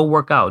 You know, go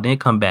work out. Then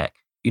come back.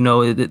 You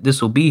know,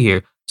 this will be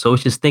here. So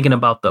it's just thinking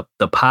about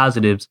the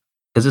positives,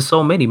 because there's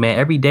so many, man.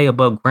 Every day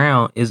above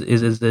ground is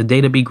a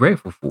day to be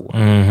grateful for.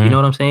 You know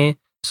what I'm saying?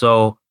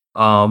 So,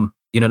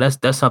 you know,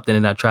 that's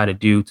something that I try to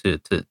do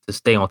to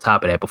stay on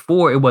top of that.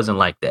 Before, it wasn't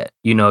like that.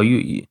 You know,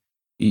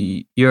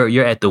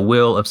 you're at the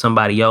will of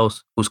somebody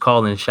else who's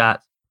calling the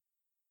shots.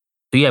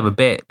 So you have a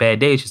bad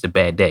day. It's just a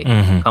bad day.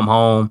 Come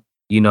home,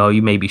 you know,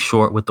 you may be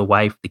short with the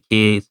wife, the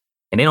kids,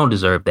 and they don't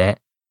deserve that.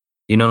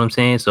 You know what I'm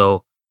saying?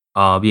 So,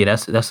 yeah,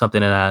 that's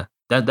something that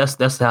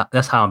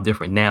that's how I'm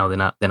different now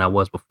than I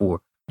was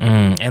before.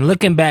 And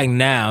looking back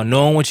now,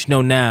 knowing what you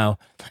know now,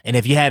 and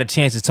if you had a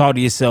chance to talk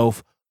to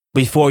yourself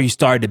before you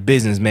started the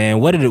business,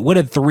 man, what are 2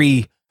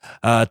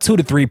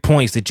 to 3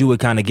 points that you would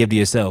kind of give to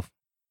yourself?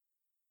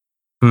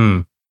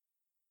 I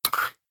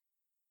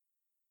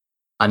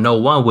know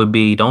one would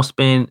be, don't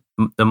spend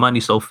the money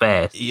so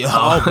fast.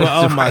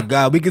 Oh my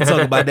God. We can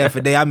talk about that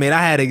for day. I mean,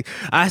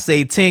 I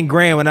say 10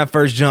 grand when I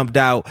first jumped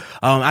out.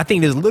 I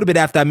think there's a little bit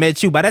after I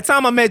met you. By that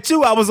time I met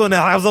you, I was on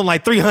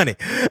like 300.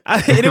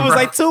 And it was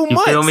like 2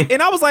 months.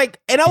 And I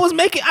was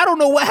making, I don't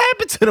know what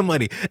happened to the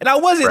money. And I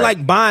wasn't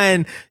like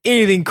buying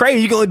anything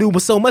crazy. You can only do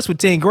so much with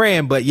 10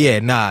 grand. But yeah,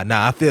 nah,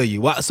 I feel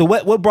you. So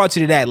what brought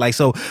you to that? Like,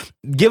 so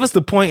give us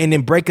the point and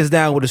then break us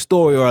down with a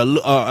story or an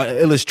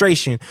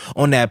illustration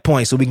on that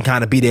point so we can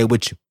kind of be there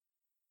with you.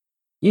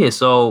 Yeah,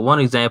 so one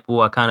example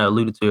I kind of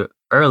alluded to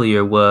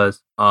earlier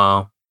was,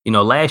 you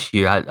know, last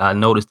year I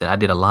noticed that I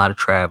did a lot of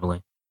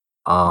traveling.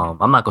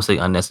 I'm not gonna say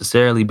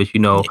unnecessarily, but you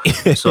know,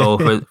 so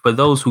for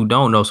those who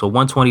don't know, so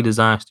 120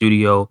 Design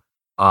Studio,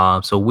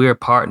 so we're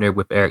partnered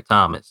with Eric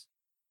Thomas,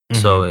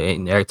 so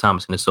and Eric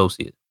Thomas and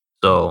Associates.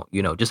 So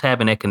you know, just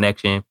having that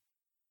connection,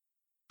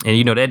 and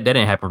you know that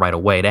didn't happen right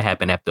away. That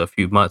happened after a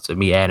few months of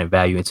me adding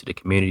value into the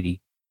community.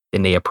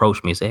 Then they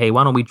approached me and said, "Hey,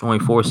 why don't we join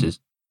forces?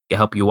 Can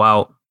help you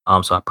out."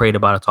 So I prayed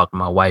about it, talked to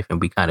my wife,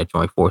 and we kind of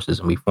joined forces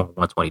and we formed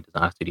 120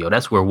 Design Studio.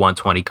 That's where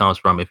 120 comes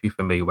from. If you're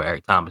familiar with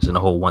Eric Thomas and the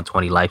whole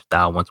 120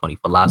 lifestyle, 120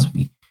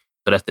 philosophy.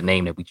 So that's the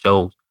name that we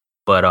chose.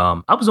 But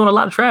I was doing a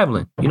lot of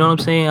traveling. You know what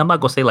I'm saying? I'm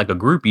not going to say like a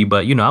groupie,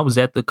 but, you know, I was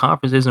at the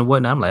conferences and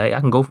whatnot. I'm like, hey, I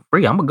can go for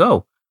free. I'm going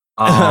to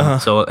go.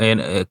 So, and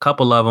a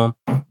couple of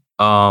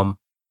them,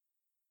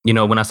 you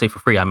know, when I say for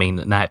free, I mean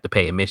not have to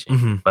pay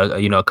admission.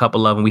 But, you know, a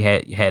couple of them, we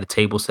had a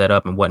table set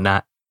up and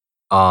whatnot.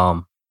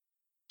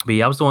 But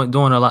yeah, I was doing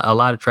a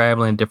lot of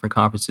traveling, different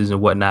conferences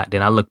and whatnot.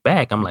 Then I look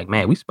back, I'm like,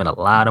 man, we spent a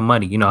lot of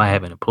money. You know, I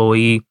have an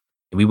employee,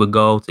 and we would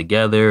go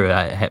together.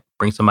 I had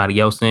bring somebody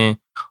else in.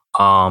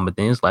 But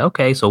then it's like,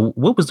 okay, so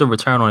what was the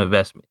return on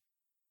investment?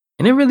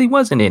 And it really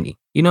wasn't any.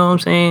 You know what I'm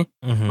saying?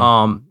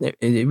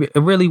 It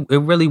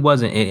really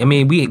wasn't. I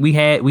mean, we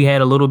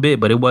had a little bit,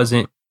 but it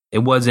wasn't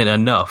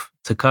enough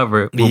to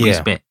cover what we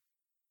spent.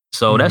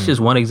 So that's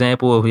just one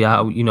example of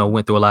how, you know,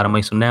 went through a lot of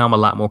money. So now I'm a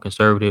lot more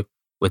conservative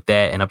with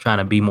that, and I'm trying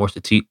to be more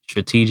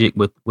strategic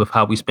with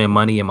how we spend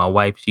money. And my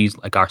wife, she's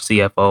like our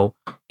CFO,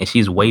 and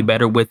she's way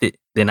better with it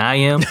than I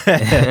am,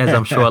 as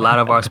I'm sure a lot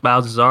of our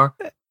spouses are.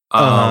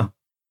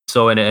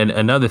 So, and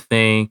another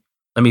thing,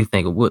 let me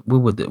think. What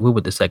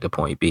would the second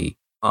point be?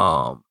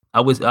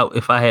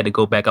 if I had to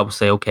go back, I would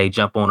say, okay,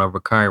 jump on a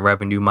recurring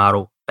revenue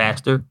model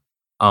faster,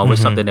 which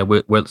is something that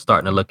we're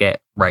starting to look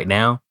at right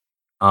now.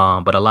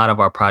 But a lot of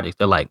our projects,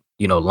 they're like,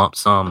 lump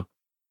sum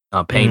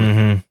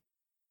payment.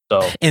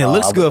 So, and it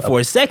looks good for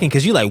a second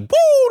because you're like,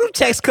 woo, the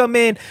checks come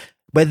in.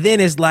 But then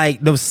it's like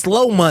those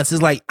slow months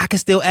is like, I can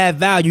still add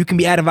value. You can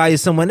be adding value to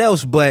someone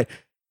else, but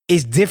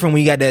it's different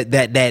when you got that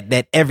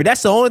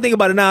that's the only thing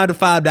about a 9 to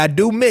 5 that I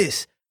do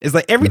miss. It's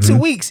like every 2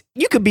 weeks,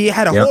 you could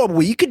had a horrible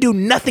week. You could do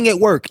nothing at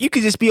work. You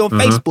could just be on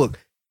Facebook.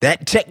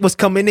 That check was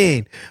coming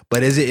in.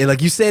 But is it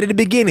like you said at the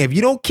beginning, if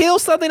you don't kill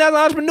something as an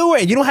entrepreneur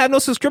and you don't have no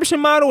subscription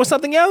model or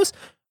something else,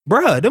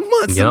 bruh, them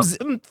months,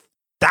 $1,000,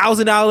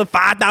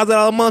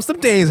 $5,000 months, some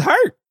things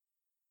hurt.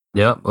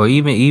 Yep, or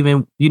even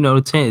the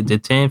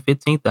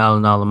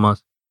 $10,000-$15,000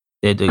 months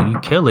that you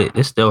kill it,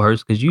 it still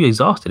hurts because you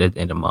exhausted at the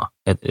end of the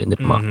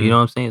month. You know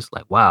what I'm saying? It's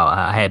like, wow,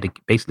 I had to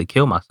basically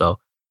kill myself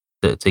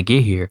to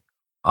get here.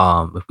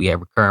 If we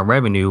had recurring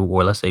revenue,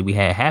 or let's say we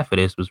had half of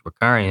this was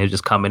recurring, it was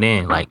just coming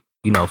in like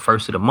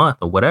first of the month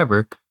or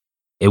whatever,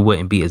 it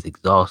wouldn't be as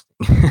exhausting.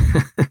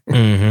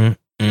 And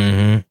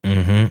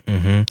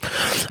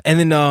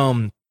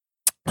then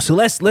so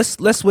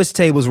let's switch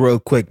tables real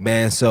quick,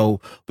 man.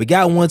 So we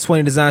got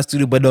 120 Design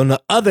Studio, but on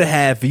the other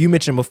half, you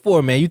mentioned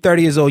before, man, you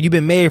 30 years old, you've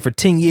been married for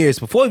 10 years.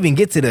 Before we even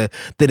get to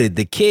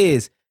the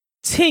kids,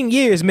 10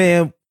 years,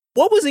 man.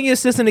 What was in your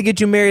system to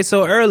get you married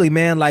so early,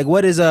 man? Like,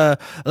 what is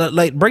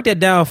like break that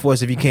down for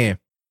us if you can.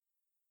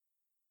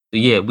 So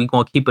yeah, we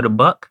gonna keep it a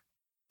buck.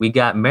 We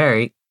got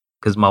married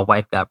because my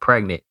wife got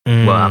pregnant.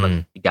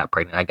 Well, she got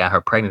pregnant. I got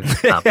her pregnant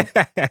at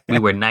the time. We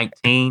were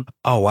 19.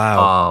 Oh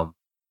wow.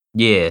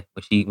 Yeah,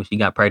 when she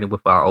got pregnant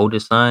with our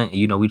oldest son,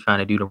 we trying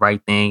to do the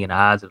right thing in the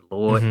eyes of the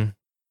Lord,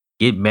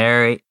 get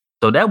married.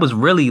 So that was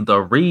really the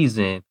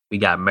reason we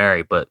got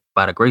married. But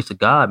by the grace of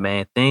God,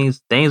 man,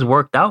 things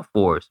worked out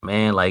for us,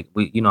 man. Like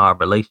we, our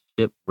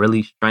relationship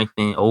really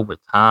strengthened over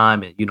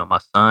time. And my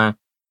son,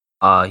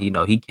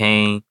 he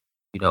came.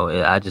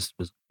 I just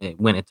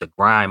went into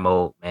grind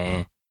mode,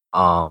 man.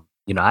 I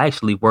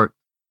actually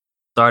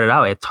started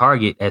out at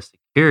Target as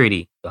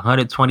security,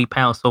 120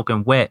 pounds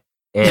soaking wet.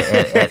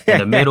 At in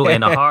the middle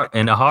in the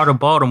heart of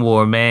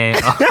Baltimore, man.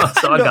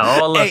 So I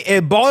got all of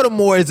and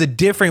Baltimore is a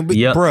different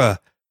bruh.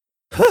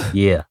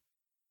 Yeah.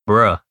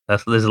 Bruh.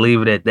 Let's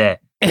leave it at that.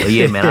 But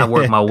yeah, man, I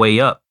worked my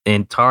way up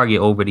in Target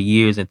over the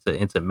years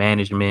into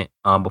management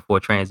before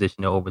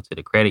transitioning over to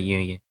the credit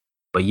union.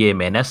 But yeah,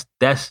 man, that's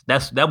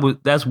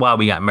why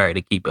we got married,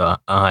 to keep it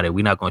 100.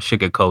 We're not gonna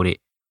sugarcoat it.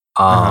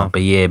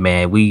 But yeah,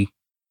 man, we've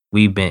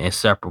been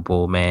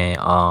inseparable, man.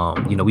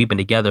 We've been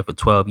together for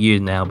 12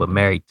 years now, but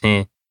married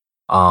 10.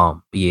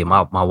 But yeah,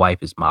 my wife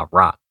is my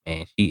rock,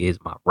 man. She is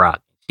my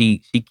rock.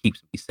 She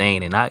keeps me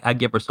sane, and I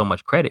give her so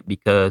much credit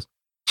because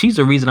she's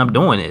the reason I'm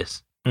doing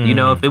this.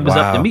 If it was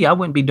up to me, I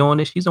wouldn't be doing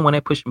this. She's the one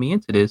that pushed me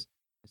into this,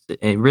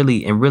 and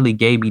really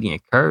gave me the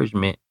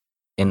encouragement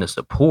and the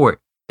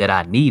support that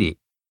I needed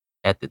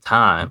at the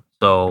time.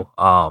 So,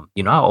 I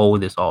owe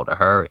this all to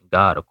her and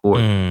God, of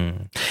course.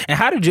 And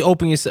how did you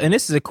open yourself? And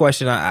this is a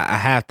question I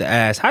have to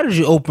ask. How did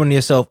you open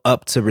yourself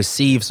up to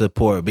receive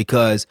support?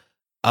 Because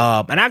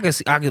and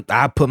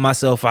I put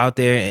myself out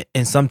there,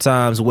 and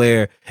sometimes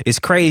where it's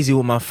crazy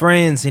with my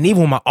friends and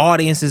even with my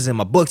audiences and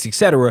my books,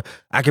 etc.,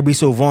 I can be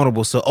so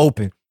vulnerable, so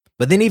open.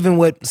 But then even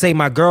with, say,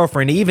 my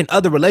girlfriend, and even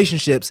other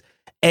relationships,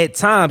 at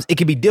times it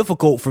can be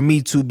difficult for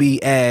me to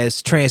be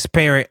as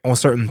transparent on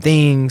certain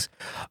things.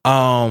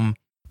 I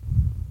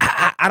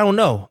don't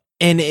know,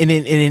 and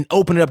then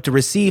open it up to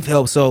receive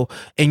help. So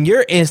in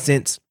your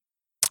instance,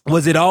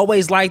 was it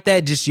always like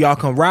that, just y'all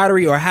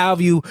camaraderie, or how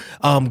have you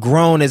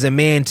grown as a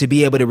man to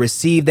be able to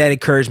receive that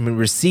encouragement,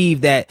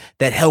 receive that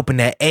help and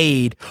that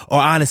aid?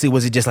 Or honestly,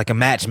 was it just like a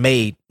match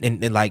made,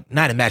 and like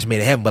not a match made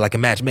in heaven, but like a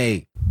match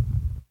made?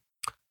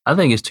 I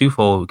think it's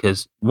twofold,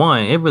 because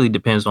one, it really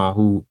depends on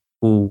who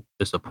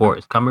the support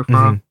is coming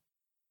from.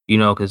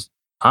 Because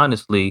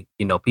honestly,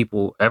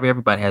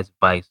 everybody has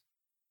advice.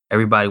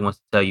 Everybody wants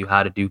to tell you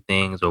how to do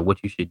things or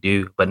what you should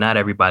do, but not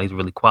everybody's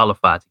really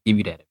qualified to give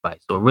you that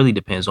advice. So it really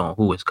depends on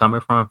who it's coming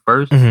from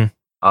first.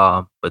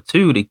 But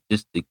two, to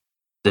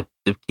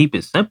keep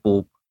it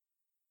simple,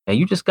 and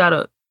you just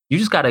gotta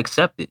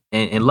accept it.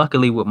 And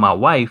luckily with my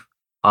wife,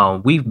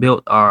 we've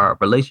built our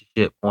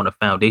relationship on a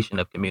foundation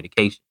of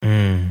communication.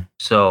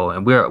 So,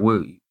 and we're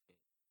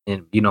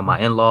and my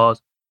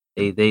in-laws,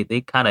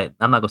 they kind of,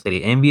 I'm not gonna say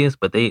they're envious,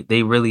 but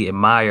they really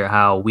admire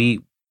how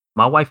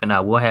my wife and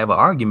I will have an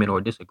argument or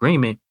a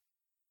disagreement,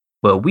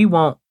 but we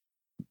won't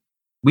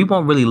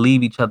really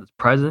leave each other's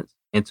presence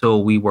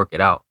until we work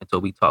it out, until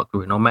we talk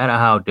through it. No matter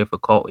how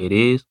difficult it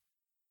is,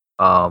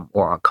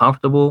 or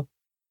uncomfortable,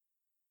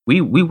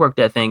 we work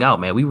that thing out,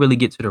 man. We really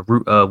get to the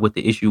root of what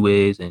the issue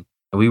is, and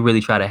we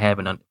really try to have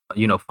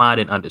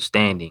find an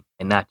understanding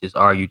and not just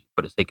argue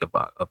for the sake of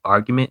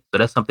argument. So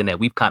that's something that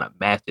we've kind of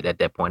mastered at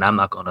that point. I'm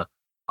not gonna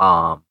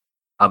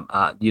I'm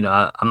not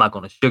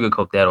going to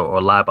sugarcoat that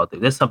or lie about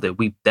that. That's something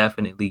we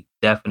definitely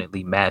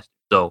mastered.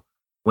 So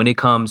when it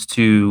comes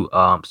to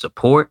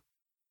support,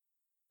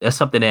 that's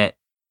something that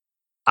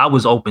I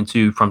was open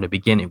to from the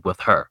beginning with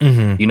her.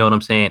 Mhm. You know what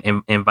I'm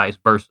saying? And vice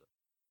versa.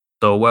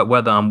 So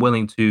whether I'm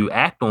willing to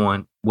act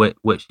on what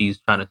she's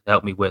trying to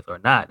help me with or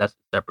not, that's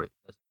a separate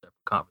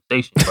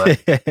conversation.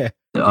 But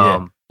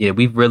Yeah. yeah,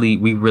 we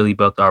really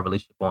built our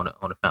relationship on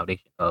a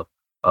foundation of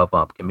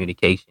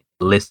communication,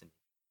 listening.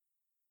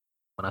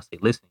 When I say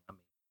listening, I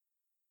mean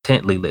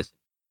intently listening.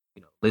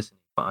 You know,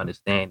 listening for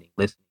understanding,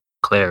 listening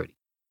for clarity.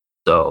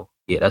 So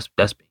yeah, that's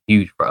been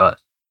huge for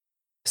us.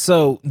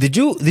 So did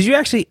you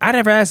actually? I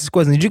never asked this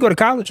question. Did you go to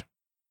college?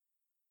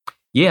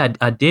 Yeah,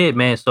 I did,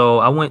 man. So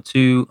I went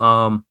to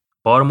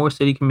Baltimore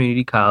City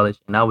Community College,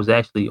 and I was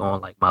actually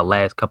on like my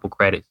last couple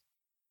credits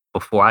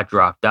before I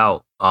dropped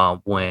out.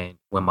 When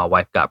my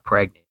wife got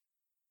pregnant,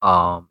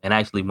 and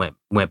actually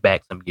went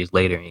back some years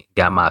later and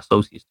got my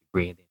associate's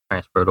degree, and then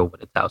transferred over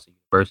to Towson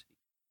University.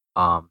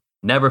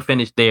 Never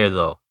finished there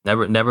though.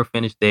 Never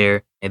finished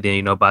there. And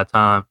then by the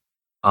time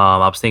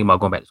I was thinking about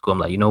going back to school, I'm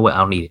like, you know what? I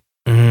don't need it.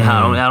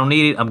 I don't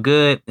need it. I'm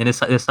good. And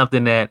it's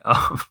something that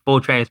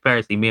full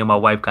transparency, me and my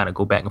wife kind of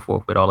go back and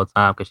forth with all the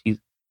time because she's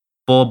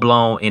full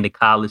blown in the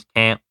college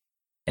camp,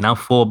 and I'm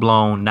full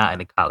blown not in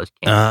the college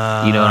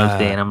camp. You know what I'm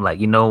saying? I'm like,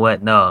 you know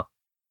what? No,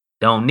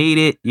 don't need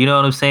it. You know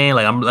what I'm saying?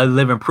 Like I'm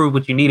living proof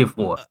what you need it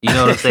for. You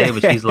know what I'm saying?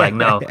 But she's like,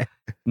 no,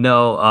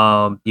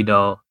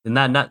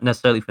 not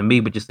necessarily for me,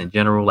 but just in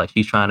general. Like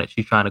she's trying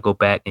to go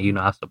back, and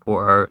I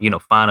support her.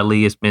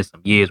 Finally, it's been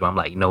some years where I'm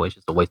like, it's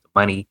just a waste of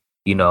money.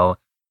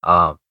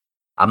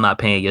 I'm not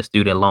paying your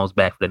student loans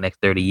back for the next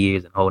 30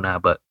 years and whole nine.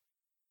 But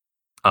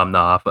no,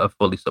 I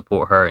fully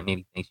support her and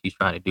anything she's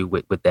trying to do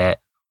with that.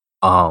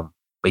 But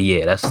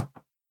yeah, that's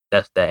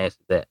the answer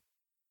to that.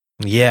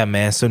 Yeah,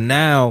 man. So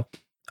now,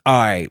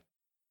 all right.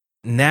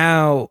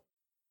 Now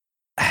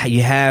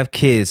you have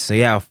kids. So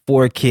you have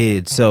 4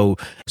 kids. So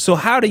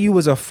how do you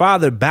as a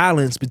father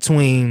balance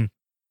between,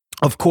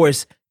 of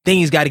course,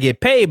 things got to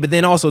get paid, but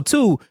then also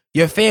too,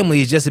 your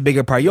family is just a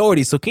bigger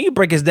priority. So can you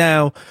break us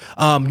down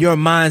your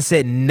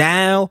mindset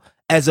now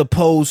as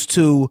opposed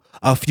to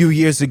a few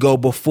years ago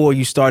before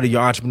you started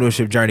your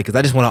entrepreneurship journey? Because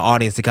I just want our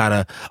audience to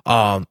kind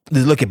of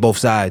look at both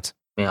sides.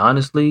 Man,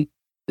 honestly,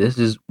 this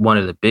is one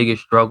of the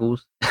biggest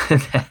struggles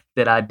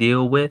that I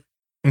deal with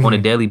on a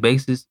daily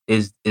basis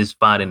is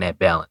finding that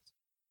balance,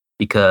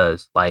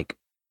 because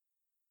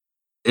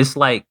it's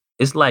like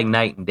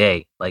night and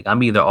day. Like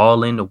I'm either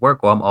all in the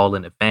work or I'm all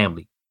in the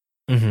family.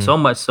 So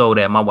much so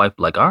that my wife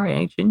like, all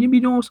right, shouldn't you be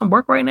doing some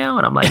work right now?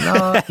 And I'm like,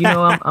 no,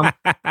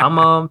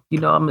 I'm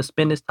gonna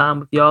spend this time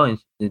with y'all. And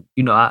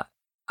I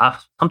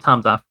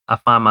sometimes I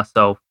find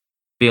myself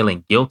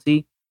feeling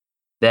guilty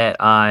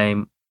that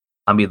I'm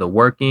either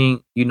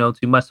working, too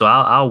much. So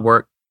I'll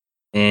work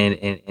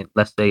and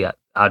let's say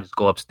I'll just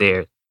go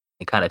upstairs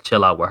and kind of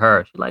chill out with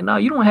her. She's like, no,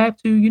 you don't have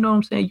to. You know what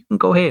I'm saying? You can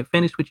go ahead and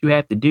finish what you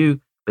have to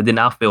do. But then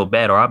I'll feel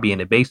bad, or I'll be in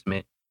the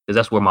basement because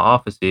that's where my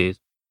office is.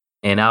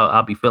 And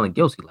I'll be feeling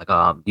guilty. Like,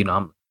 I'm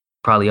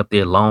probably up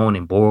there alone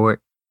and bored,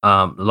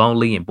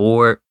 lonely and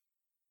bored.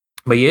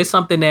 But yeah, it's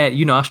something that,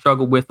 I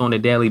struggle with on a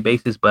daily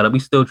basis, but we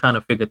still trying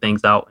to figure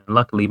things out. And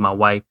luckily my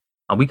wife,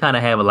 we kind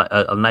of have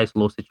a nice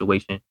little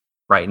situation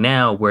right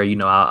now where,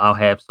 I'll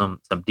have some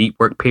deep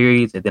work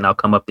periods, and then I'll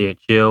come up there and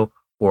chill,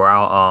 or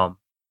I'll,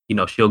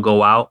 she'll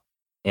go out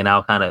and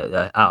I'll kind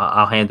of,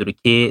 I'll handle the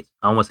kids.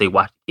 I don't want to say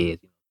watch the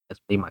kids. That's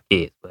they my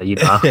kids, but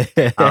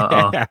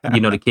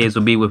the kids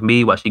will be with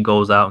me while she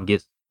goes out and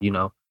gets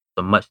some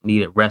much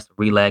needed rest,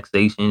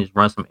 relaxation, just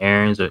run some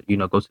errands, or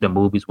go to the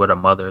movies with her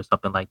mother or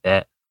something like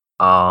that.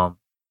 So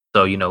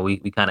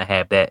we kind of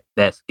have that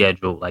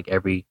schedule like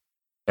every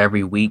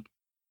week.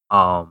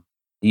 I'm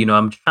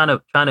trying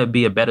to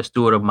be a better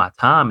steward of my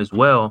time as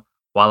well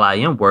while I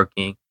am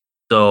working.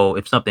 So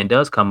if something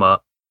does come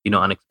up,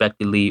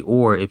 unexpectedly,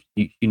 or if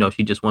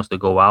she just wants to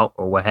go out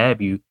or what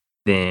have you,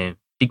 then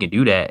she can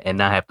do that and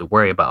not have to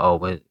worry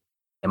about,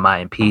 am I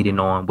impeding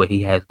on what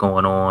he has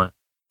going on,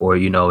 or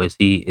is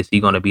he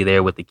going to be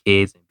there with the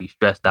kids and be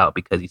stressed out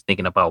because he's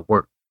thinking about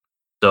work.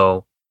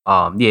 So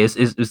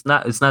it's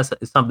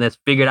something that's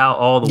figured out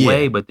all the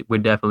way, but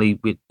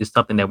it's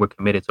something that we're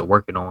committed to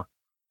working on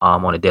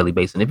a daily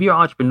basis. And if you're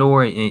an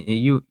entrepreneur and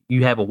you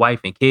have a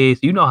wife and kids,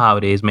 you know how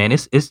it is, man.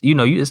 It's you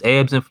just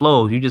ebbs and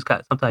flows.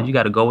 Sometimes you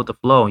got to go with the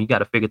flow and you got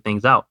to figure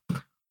things out.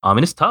 And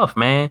it's tough,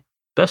 man.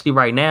 Especially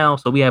right now.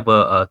 So we have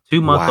a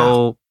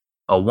 2-month-old,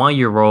 a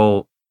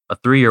 1-year-old, a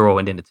 3-year-old,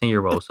 and then a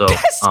 10-year-old. So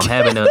I'm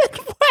having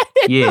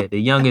the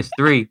youngest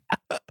 3.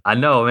 I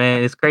know,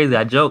 man. It's crazy.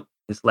 I joke.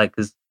 It's like,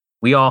 cause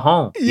we all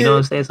home. You know what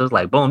I'm saying? So it's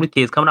like, boom, the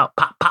kids coming out,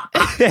 pop, pop,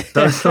 pop.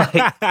 So it's like,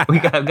 we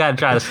got to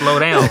try to slow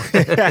down.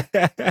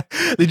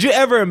 Did you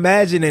ever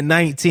imagine at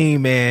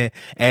 19, man,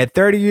 at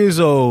 30 years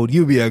old,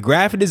 you'd be a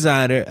graphic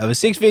designer of a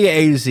 6-figure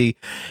agency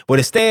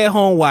with a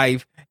stay-at-home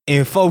wife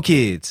and 4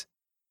 kids?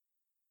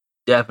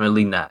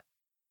 Definitely not.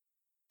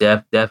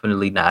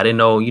 Definitely not. I didn't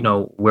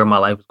know, where my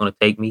life was going to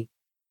take me.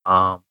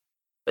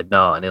 But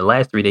no, and the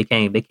last 3, they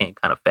came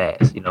kind of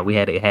fast. We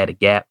had a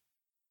gap.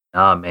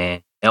 Oh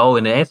man.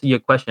 And to answer your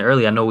question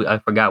earlier, I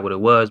forgot what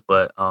it was,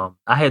 but I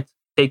had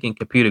taken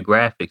computer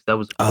graphics. That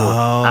was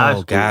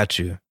got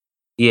you.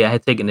 I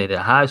had taken it at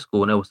high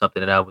school, and it was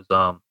something that I was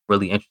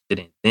really interested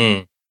in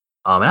then.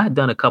 And I had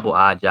done a couple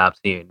odd jobs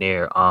here and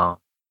there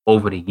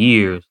over the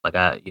years. Like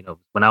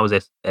when I was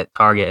at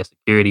Target as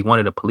security, one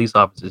of the police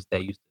officers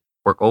that used to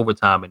work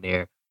overtime in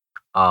there,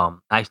 I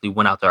actually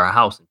went out to her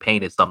house and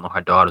painted something on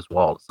her daughter's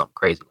wall or something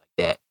crazy like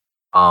that.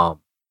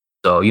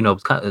 So it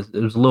was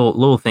it was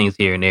little things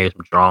here and there,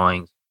 some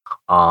drawings,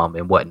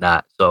 and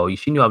whatnot. So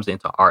she knew I was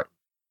into art.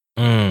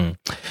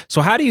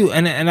 So how do you,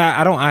 and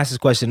I don't ask this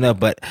question enough,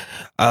 but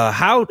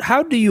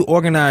how do you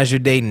organize your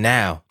day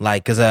now?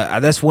 Like, cause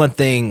that's one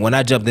thing when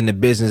I jumped into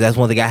business, that's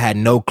one thing I had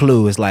no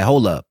clue. It's like,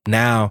 hold up.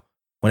 Now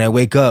when I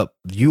wake up,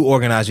 you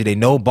organize your day.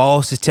 No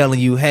boss is telling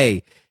you,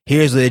 hey,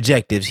 here's the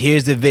objectives,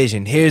 here's the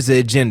vision, here's the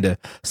agenda.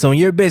 So in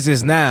your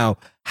business now,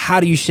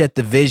 how do you set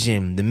the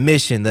vision, the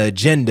mission, the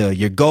agenda,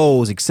 your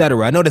goals,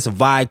 etc.? I know that's a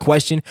wide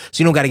question,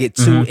 so you don't got to get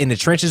too in the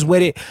trenches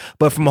with it,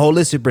 but from a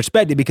holistic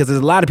perspective, because there's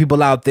a lot of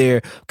people out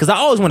there, because I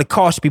always want to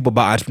caution people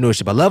about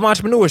entrepreneurship. I love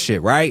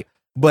entrepreneurship, right?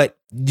 But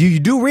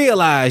you do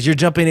realize you're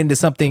jumping into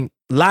something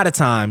a lot of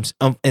times,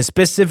 and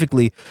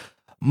specifically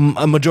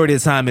a majority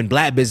of the time in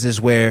Black business,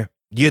 where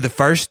you're the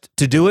first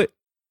to do it.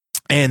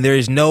 And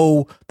there's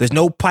no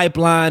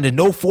pipeline, there's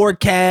no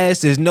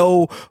forecast, there's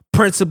no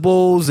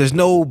principles, there's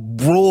no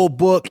rule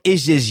book.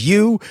 It's just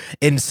you.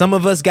 And some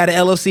of us got an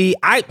LLC.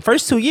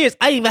 First 2 years,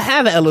 I didn't even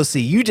have an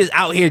LLC. You just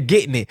out here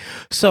getting it.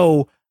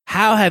 So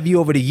how have you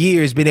over the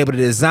years been able to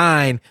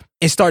design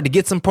and start to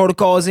get some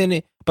protocols in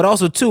it? But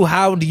also too,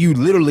 how do you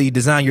literally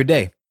design your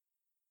day?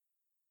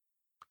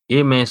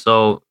 Yeah, man.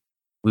 So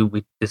we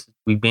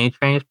being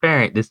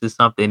transparent. This is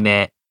something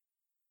that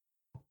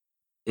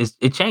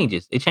it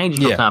changes. It changes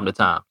from time to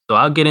time. So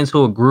I'll get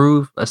into a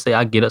groove. Let's say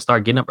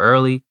start getting up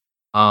early.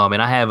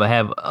 And I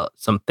have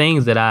some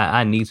things that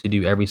I need to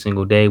do every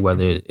single day,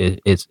 whether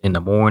it's in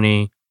the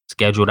morning,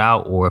 scheduled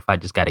out, or if I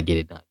just got to get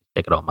it done,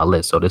 check it off my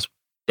list. So this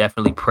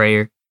definitely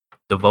prayer,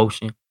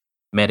 devotion,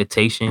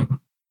 meditation,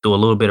 do a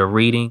little bit of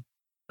reading,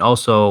 and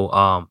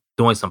also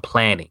doing some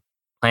planning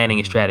and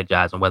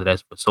strategizing, whether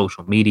that's for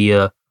social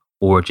media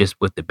or just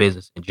with the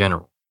business in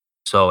general.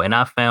 So, and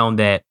I found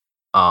that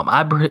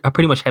I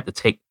pretty much have to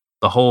take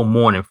the whole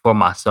morning for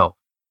myself,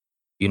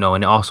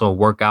 and also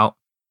work out.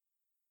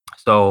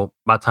 So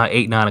by the time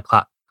 8-9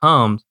 o'clock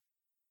comes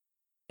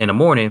in the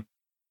morning,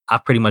 I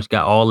pretty much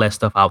got all that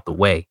stuff out the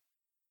way.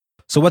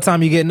 So what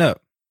time are you getting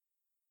up?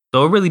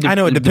 So it really I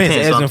know it depends.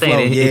 Ebbs and flow.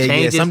 It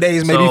changes. Some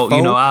days maybe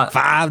 4,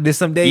 5. Then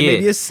some days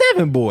maybe a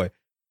 7, boy.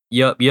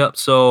 Yep.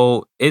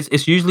 So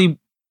it's usually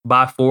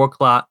by 4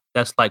 o'clock.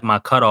 That's like my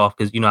cutoff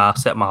because I'll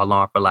set my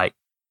alarm for like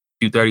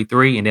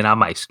 2:33, and then I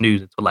might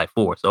snooze until like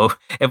 4. So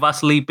if I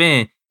sleep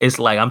in, it's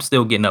like I'm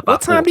still getting up.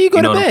 What time do you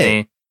go to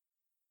bed?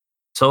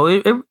 So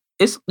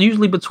it's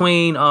usually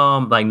between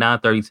like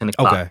 9:30, 10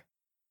 o'clock. Okay.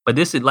 But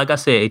this is, like I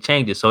said, it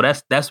changes. So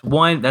that's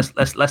one.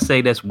 Let's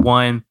say that's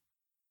one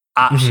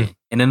option,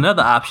 and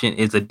another option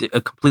is a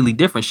completely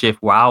different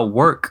shift where I'll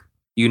work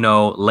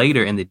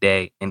later in the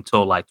day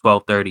until like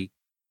 12:30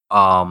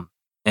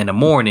 in the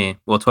morning,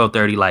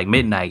 12:30 like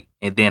midnight,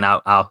 and then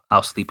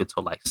I'll sleep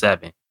until like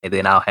 7. And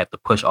then I'll have to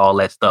push all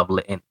that stuff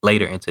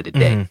later into the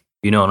day.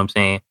 You know what I'm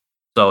saying?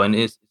 So, and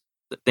it's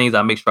the things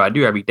I make sure I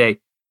do every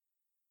day.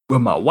 With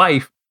my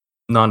wife,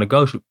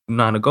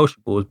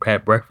 non-negotiable is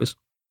have breakfast,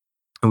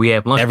 and we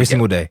have lunch every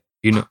single day.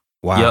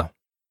 Wow. Yep.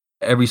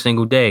 Every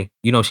single day.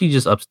 She's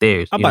just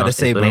upstairs. I'm about to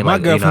say, bro, my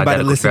girlfriend about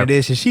to listen to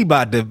this, and she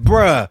about to,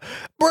 bruh,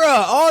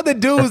 all the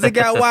dudes that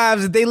got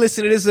wives, if they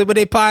listen to this with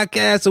their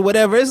podcast or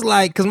whatever, it's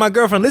like, because my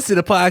girlfriend listens to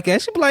the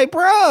podcast, she be like,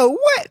 bro,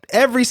 what?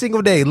 Every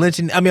single day,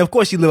 lynching. I mean, of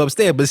course, you live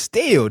upstairs, but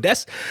still,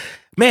 that's,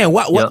 man,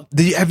 what?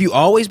 Have you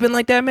always been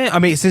like that, man? I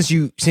mean, since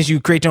you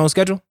create your own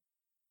schedule?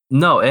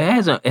 No, it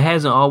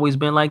hasn't always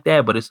been like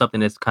that, but it's something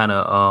that's kind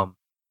of,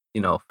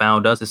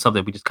 found us. It's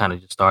something we just kind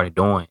of just started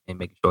doing and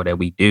making sure that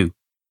we do.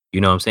 You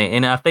know what I'm saying?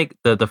 And I think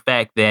the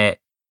fact that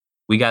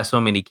we got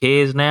so many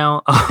kids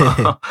now,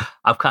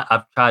 I've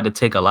tried to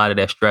take a lot of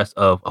that stress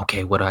of,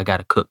 okay, what do I got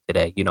to cook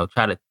today?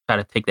 Try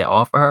to take that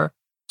off of her.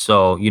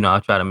 So, I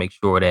try to make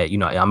sure that,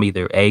 I'm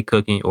either A,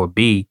 cooking, or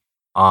B,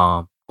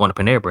 going to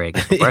Panera Bread,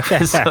 get some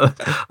breakfast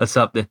or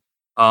something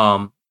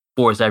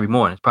for us every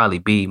morning. It's probably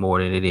B more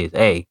than it is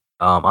A,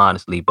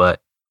 honestly. But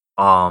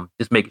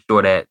just making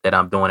sure that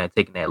I'm doing that,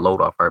 taking that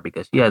load off her,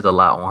 because she has a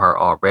lot on her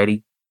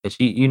already. And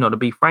she, to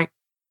be frank,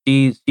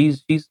 she's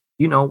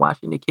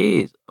watching the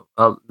kids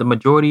the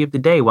majority of the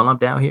day while I'm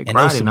down here. And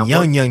those some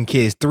young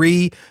kids,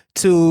 3,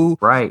 2,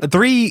 right,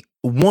 3,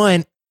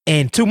 1,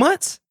 and 2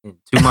 months. In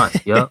 2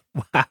 months, yep.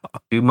 Wow,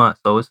 2 months.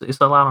 So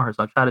it's a lot on her.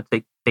 So I try to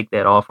take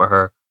that off of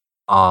her.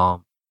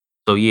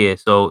 So yeah.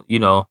 So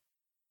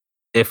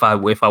if I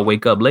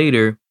wake up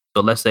later,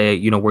 so let's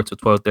say work till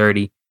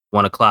 12:30,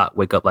 1 o'clock,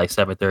 wake up like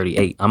 7:30,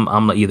 8.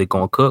 I'm either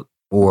going to cook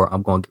or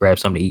I'm going to grab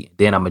something to eat.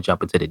 Then I'm gonna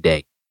jump into the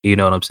day. You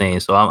know what I'm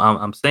saying? So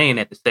I'm saying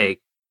that to say,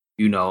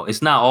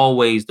 it's not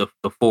always the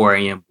 4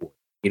 a.m. boy.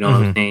 You know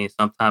what I'm saying?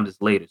 Sometimes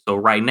it's later. So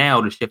right now,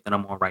 the shift that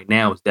I'm on right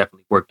now is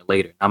definitely working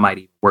later. I might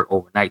even work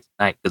overnight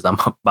tonight because I'm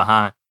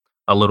behind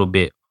a little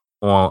bit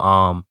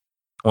on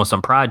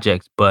some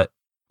projects. But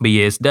But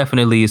yeah, it's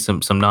definitely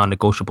some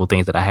non-negotiable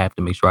things that I have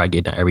to make sure I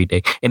get done every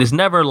day. And it's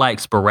never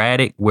like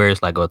sporadic where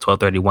it's like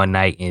 12:30 one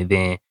night and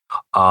then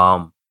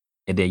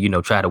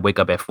try to wake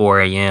up at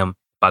 4 a.m. If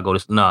I go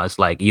to no, it's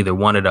like either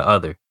one or the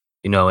other,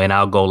 and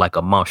I'll go like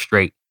a month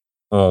straight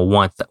on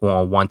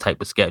one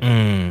type of schedule.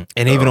 And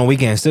even on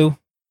weekends too?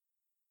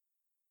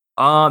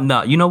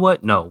 No, you know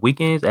what? No,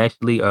 weekends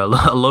actually are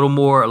a little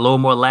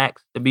more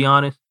lax, to be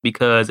honest,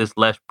 because it's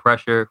less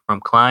pressure from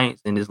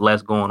clients and there's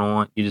less going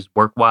on. You just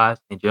work wise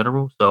in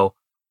general. So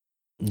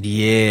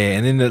yeah,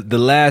 and then the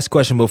last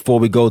question before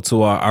we go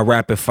to our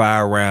rapid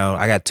fire round,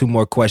 I got two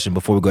more questions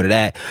before we go to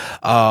that.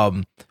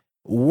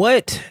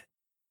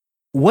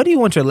 What do you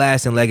want your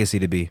lasting legacy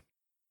to be?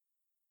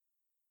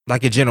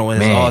 Like in general,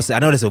 and I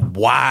know that's a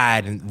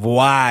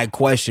wide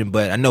question,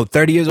 but I know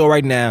 30 years old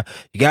right now,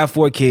 you got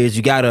 4 kids,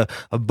 you got a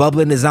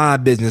bubbling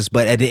design business,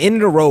 but at the end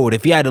of the road,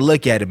 if you had to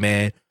look at it,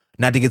 man,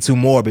 not to get too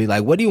morbid,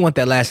 like what do you want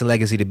that lasting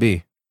legacy to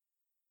be?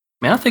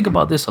 Man, I think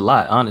about this a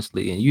lot,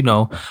 honestly.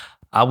 And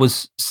I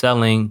was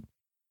selling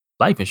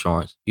life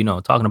insurance,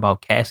 talking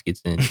about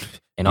caskets and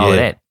all of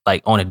that,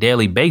 like on a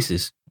daily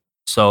basis.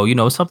 So,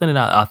 it's something that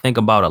I think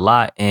about a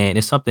lot, and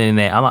it's something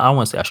that I don't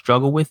want to say I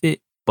struggle with it,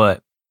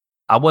 but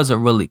I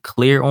wasn't really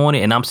clear on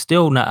it, and I'm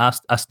still not.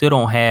 I still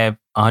don't have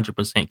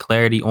 100%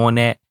 clarity on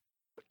that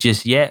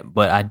just yet.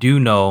 But I do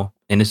know,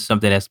 and this is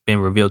something that's been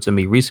revealed to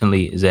me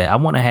recently, is that I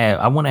want to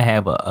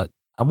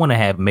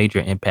have major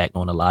impact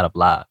on a lot of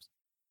lives.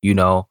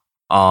 And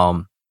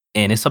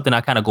it's something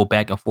I kind of go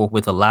back and forth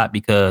with a lot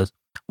because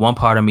one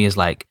part of me is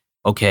like,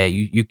 okay,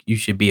 you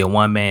should be a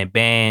one-man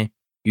band.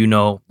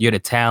 You're the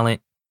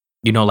talent.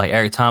 Like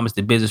Eric Thomas,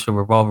 the business should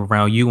revolve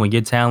around you and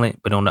your talent.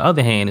 But on the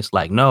other hand, it's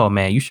like, no,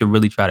 man, you should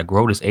really try to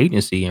grow this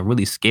agency and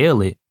really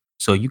scale it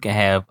so you can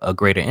have a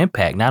greater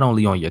impact, not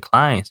only on your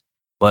clients,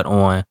 but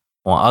on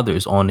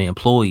others, on the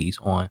employees,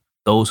 on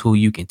those who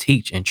you can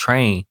teach and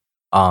train.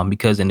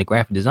 Because in the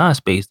graphic design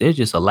space, there's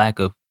just a lack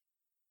of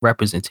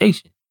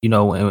representation.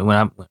 And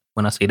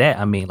when I say that,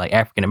 I mean like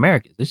African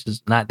Americans. There's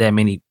just not that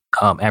many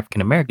African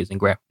Americans in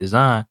graphic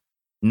design,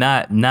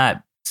 not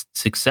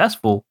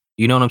successful.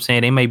 You know what I'm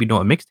saying? They may be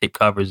doing mixtape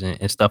covers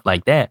and stuff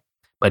like that,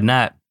 but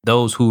not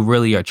those who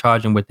really are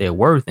charging with their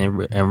worth and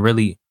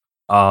really,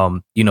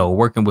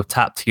 working with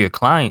top tier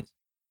clients.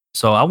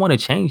 So I want to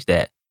change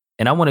that,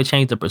 and I want to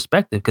change the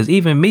perspective because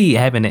even me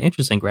having an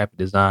interest in graphic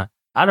design,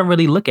 I don't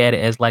really look at it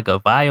as like a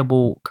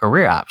viable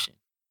career option.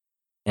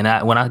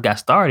 And when I got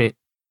started,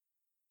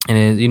 and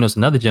then, it's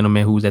another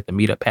gentleman who was at the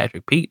meetup,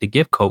 Patrick Pete, the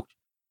gift coach.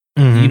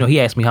 Mm-hmm. He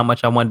asked me how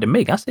much I wanted to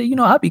make. I said,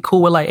 I'd be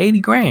cool with like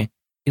 80 grand.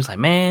 He was like,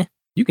 man,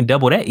 you can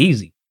double that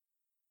easy.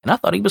 And I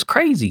thought he was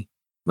crazy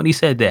when he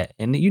said that.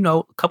 And,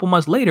 a couple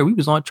months later, we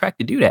was on track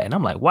to do that. And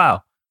I'm like,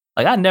 wow,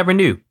 like I never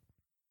knew,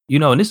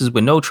 and this is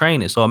with no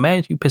training. So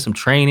imagine you put some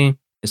training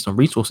and some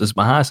resources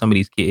behind some of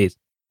these kids,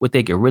 what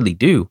they could really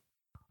do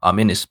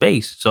in this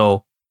space.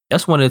 So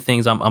that's one of the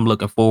things I'm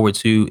looking forward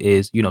to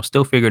is,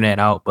 still figuring that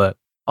out, but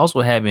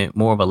also having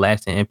more of a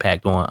lasting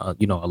impact on,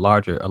 a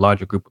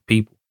larger group of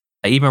people.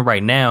 Like even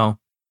right now,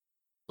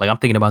 like I'm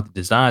thinking about the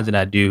designs that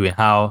I do and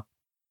how,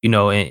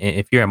 and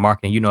if you're in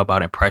marketing,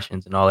 about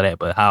impressions and all of that,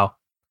 but how,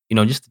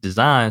 just the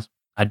designs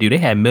I do, they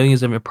have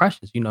millions of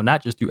impressions,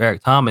 not just through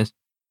Eric Thomas,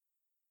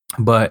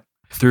 but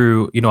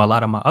through, a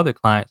lot of my other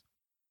clients.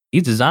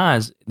 These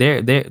designs,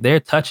 they're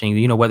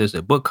touching, whether it's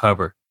a book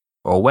cover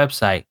or a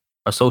website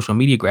or social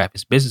media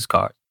graphics, business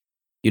cards,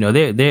 they're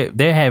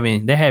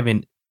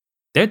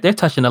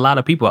touching a lot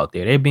of people out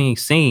there. They're being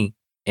seen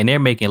and they're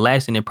making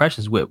lasting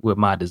impressions with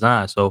my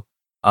design. So,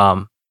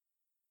 I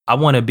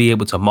want to be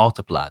able to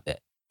multiply that,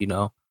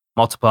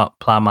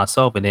 multiply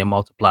myself and then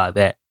multiply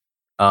that.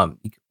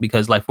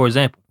 Because like, for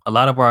example, a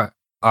lot of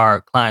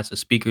our clients are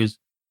speakers,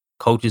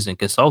 coaches, and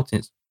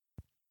consultants.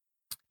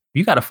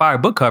 You got a fire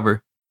book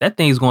cover, that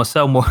thing's going to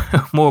sell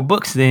more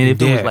books than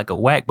if it was like a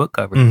whack book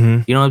cover.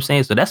 Mm-hmm. You know what I'm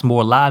saying? So that's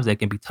more lives that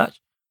can be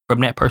touched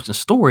from that person's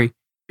story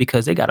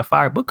because they got a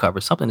fire book cover,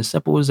 something as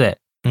simple as that.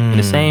 And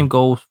the same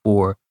goes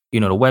for, the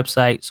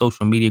website,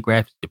 social media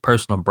graphics, your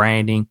personal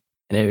branding.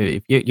 And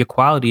if your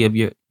quality of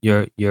your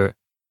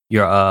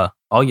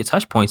all your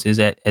touch points is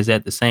at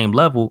the same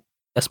level,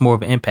 that's more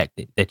of an impact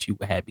that you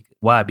have.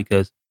 Why?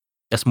 Because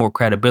that's more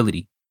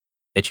credibility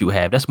that you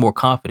have. That's more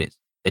confidence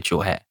that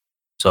you'll have.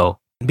 So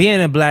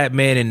being a black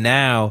man and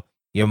now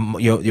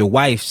your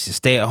wife's a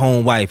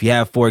stay-at-home wife, you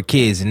have 4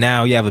 kids, and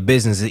now you have a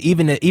business.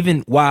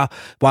 Even while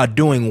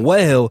doing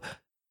well,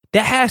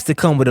 that has to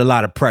come with a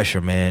lot of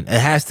pressure, man. It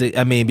has to.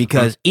 I mean,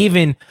 because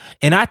and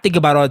I think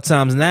about all the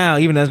times now,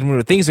 even as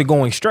things are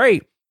going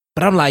straight,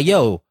 but I'm like,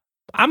 yo,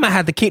 I'm gonna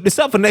have to keep this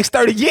up for the next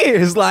 30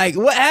 years. Like,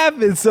 what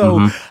happened?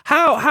 So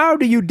how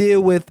do you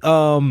deal with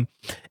and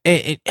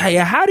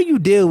how do you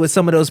deal with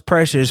some of those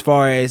pressures as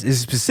far as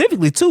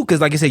specifically too?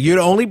 Because like I said, you're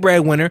the only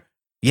breadwinner.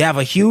 You have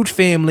a huge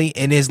family,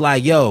 and it's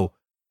like, yo,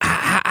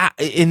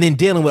 and then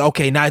dealing with,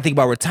 okay, now I think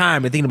about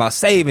retirement, thinking about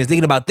savings,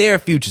 thinking about their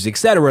futures,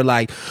 etc.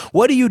 Like,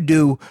 what do you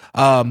do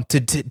to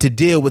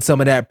deal with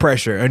some of that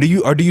pressure? Or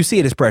do you see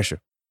it as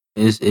pressure?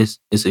 It's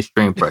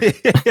extreme pressure.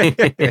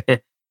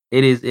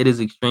 it is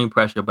extreme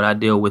pressure, but I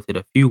deal with it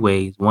a few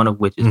ways. One of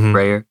which is Mhm.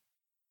 prayer.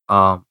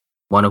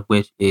 One of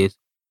which is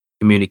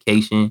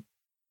communication.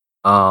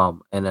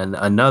 And then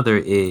another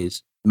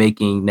is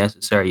making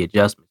necessary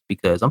adjustments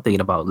because I'm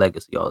thinking about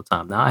legacy all the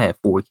time. Now I have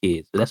 4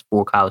 kids, so that's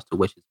 4 college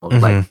tuitions most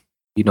Mhm. likely.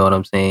 You know what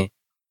I'm saying?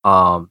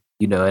 And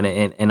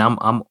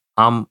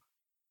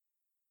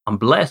I'm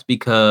blessed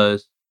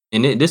because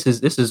this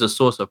is a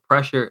source of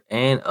pressure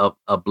and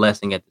a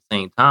blessing at the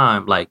same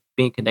time. Like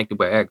being connected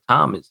with Eric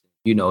Thomas,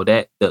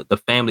 that the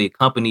family of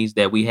companies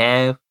that we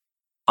have,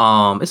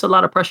 it's a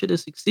lot of pressure to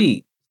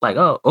succeed. Like,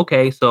 oh,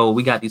 okay, so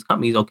we got these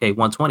companies. Okay,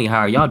 120. How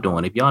are y'all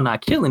doing? If y'all not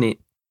killing it,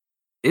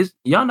 it's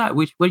y'all not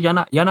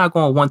y'all not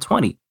going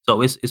 120.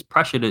 So it's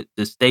pressure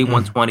to stay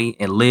 120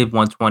 and live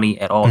 120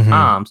 at all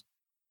times.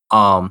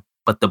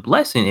 But the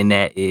blessing in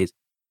that is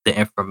the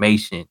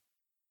information,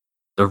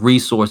 the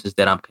resources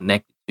that I'm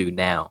connected to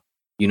now,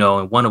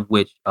 and one of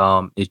which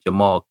is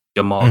Jamal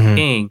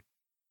King,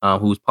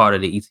 who's part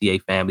of the ETA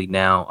family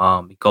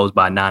now. He goes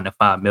by 9 to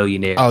 5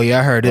 Millionaire. Oh yeah,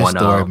 I heard this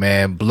story,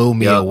 man. Blew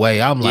me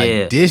away. I'm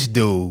like, this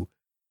dude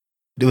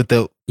with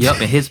the and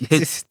his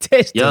this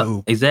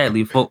dude.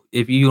 Exactly.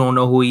 If you don't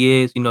know who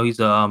he is, he's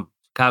a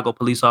Chicago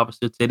police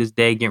officer to this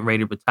day, getting ready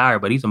to retire,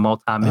 but he's a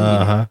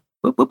multi-millionaire.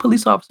 What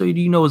police officer do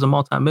you know is a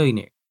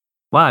multi-millionaire?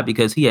 Why?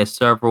 Because he has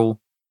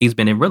he's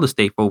been in real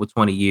estate for over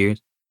 20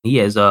 years. He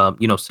has,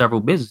 several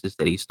businesses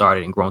that he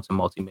started and grown to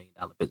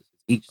multi-million-dollar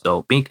businesses each.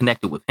 So being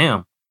connected with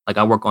him, like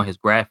I work on his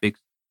graphics,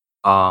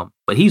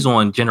 but he's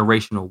on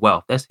generational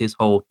wealth. That's his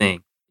whole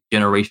thing,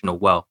 generational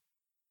wealth.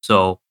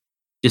 So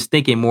just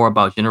thinking more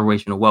about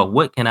generational wealth.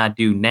 What can I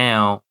do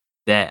now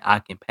that I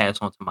can pass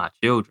on to my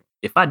children?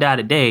 If I die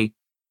today,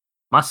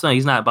 my son,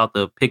 he's not about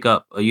to pick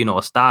up,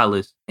 a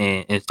stylist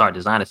and start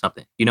designing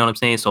something. You know what I'm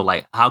saying? So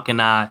like, how can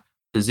I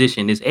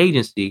position this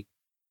agency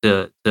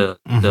to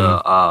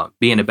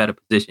be in a better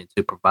position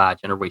to provide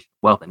generational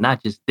wealth, and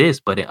not just this,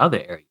 but in other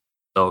areas.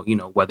 So,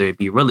 whether it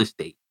be real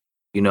estate,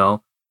 and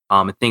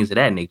things of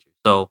that nature.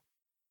 So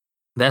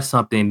that's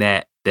something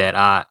that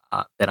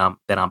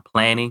I'm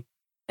planning,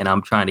 and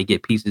I'm trying to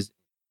get pieces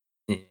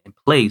in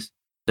place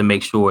to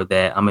make sure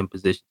that I'm in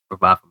position to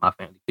provide for my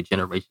family for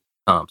generations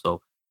to come.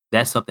 So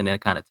that's something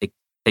that kind of takes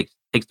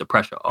the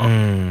pressure off.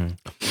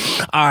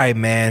 All right,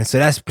 man. So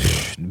that's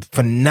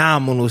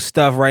phenomenal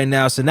stuff right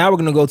now. So now we're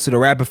gonna go to the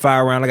rapid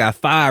fire round. I got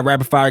 5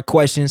 rapid fire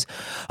questions.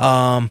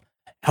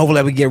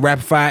 Hopefully we get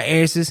rapid fire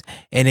answers.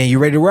 And then you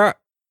ready to rock?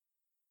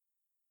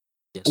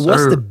 Yes, sir.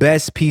 What's the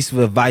best piece of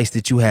advice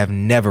that you have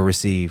never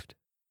received?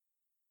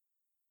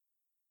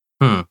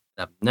 I've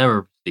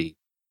never received.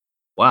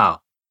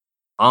 Wow.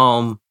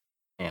 Man,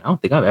 I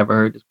don't think I've ever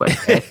heard this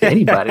question asked to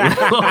anybody,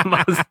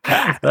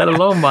 let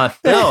alone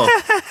myself.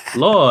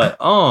 Lord,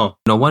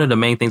 one of the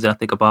main things that I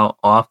think about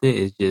often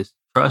is just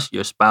trust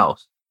your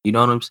spouse. You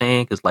know what I'm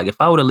saying? Because like if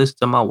I would have listened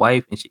to my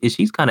wife, and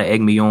she's kind of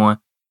egged me on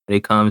when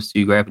it comes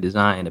to graphic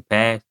design in the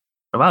past.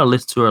 If I would have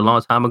listened to her a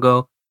long time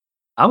ago,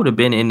 I would have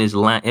been in this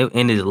lane, a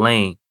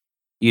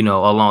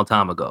long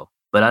time ago.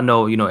 But I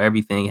know,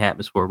 everything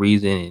happens for a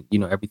reason,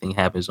 and everything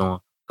happens on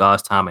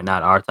God's time and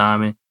not our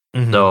timing.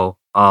 So,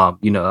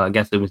 I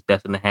guess it was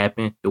destined to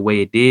happen the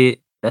way it did.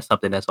 That's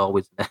something that's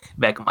always in the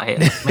back of my head.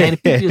 Like, man,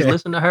 if you just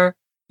listen to her,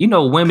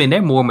 women,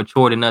 they're more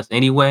mature than us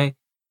anyway.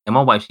 And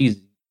my wife,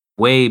 she's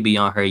way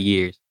beyond her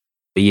years.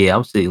 But yeah, I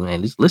would say,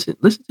 man, just listen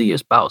to your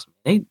spouse.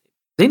 Man.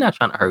 They not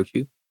trying to hurt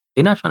you.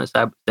 They're not trying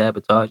to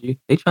sabotage you.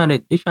 They trying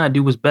to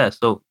do what's best.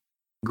 So,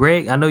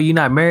 Greg, I know you're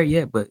not married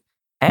yet, but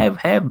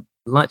have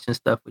lunch and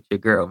stuff with your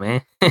girl,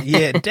 man.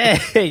 Yeah, dang,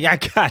 I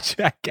got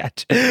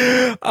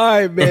you. All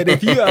right, man.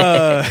 If you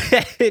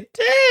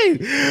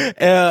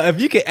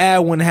if you could add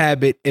one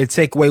habit and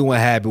take away one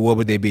habit, what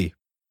would they be?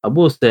 I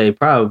will say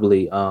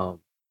probably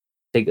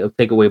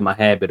take away my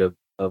habit of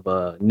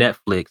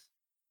Netflix.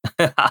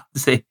 I'd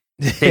say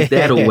take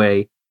that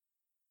away.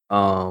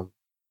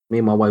 Me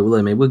and my wife,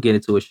 we'll get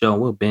into a show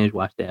and we'll binge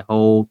watch that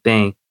whole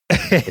thing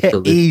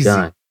until it's Easy.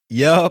 done.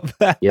 Yup.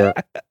 Yeah.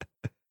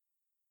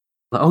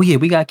 Oh yeah,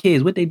 we got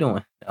kids. What they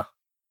doing?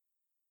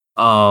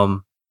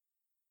 No.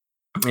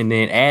 And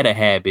then add a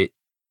habit.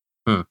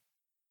 I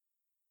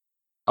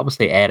would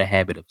say add a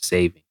habit of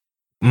saving.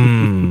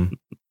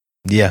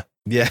 Yeah.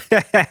 Yeah.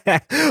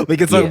 We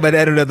can talk about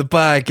that on another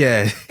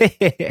podcast.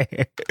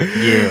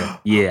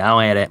 Yeah. I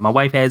don't have that. My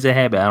wife has that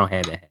habit. I don't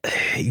have that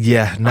habit.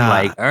 Yeah. Nah. I'm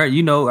like, earn,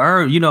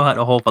 how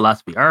the whole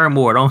philosophy. Earn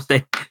more. Don't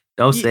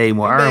save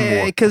more. Earn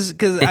more. Because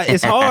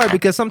it's hard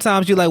because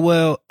sometimes you're like,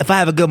 well, if I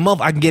have a good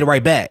month, I can get it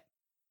right back.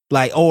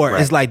 Like, or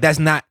it's like, that's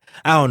not,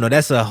 I don't know.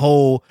 It's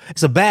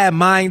a bad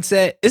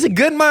mindset. It's a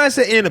good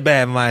mindset and a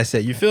bad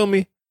mindset. You feel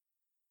me?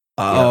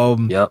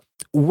 Yep.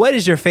 What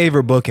is your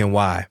favorite book and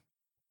why?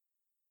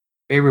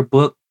 Favorite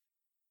book?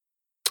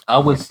 I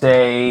would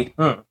say,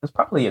 it's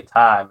probably a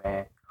tie,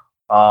 man.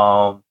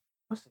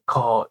 What's it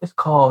called? It's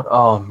called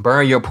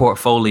Burn Your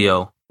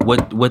Portfolio.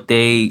 What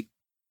they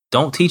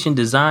don't teach in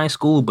design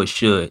school, but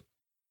should.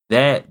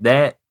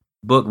 That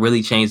book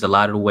really changed a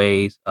lot of the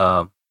ways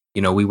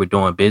we were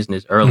doing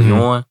business early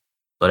on.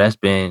 So that's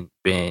been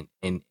been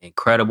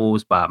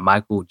Incredibles by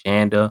Michael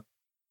Janda.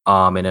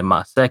 And then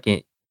my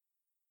second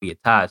be a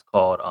tie is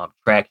called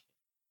Traction.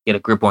 Get a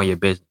Grip on Your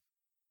Business.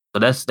 So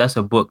that's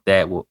a book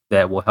that will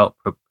help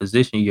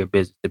position your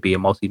business to be a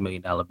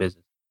multi-million-dollar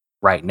business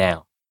right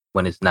now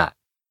when it's not.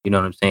 You know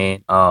what I'm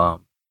saying? So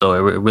it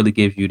really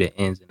gives you the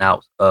ins and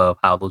outs of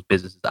how those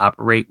businesses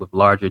operate with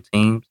larger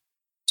teams,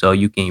 so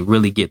you can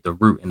really get the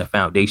root and the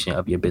foundation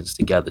of your business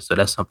together. So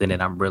that's something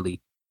that I'm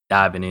really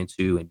diving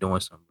into and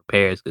doing some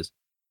repairs, because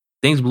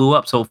things blew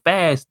up so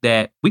fast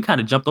that we kind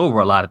of jumped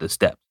over a lot of the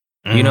steps.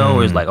 You know,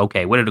 it's like,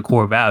 okay, what are the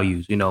core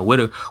values? You know, what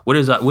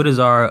is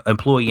our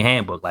employee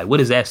handbook? Like, what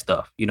is that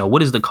stuff? You know,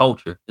 what is the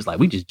culture? It's like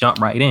we just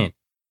jumped right in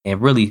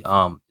and really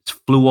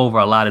flew over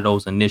a lot of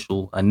those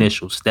initial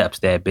steps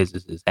that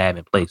businesses have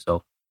in place.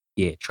 So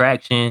yeah,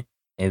 Traction,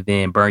 and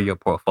then Burn Your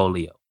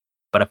Portfolio.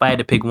 But if I had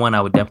to pick one,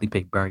 I would definitely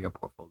pick Burn Your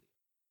Portfolio.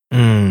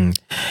 And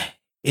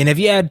if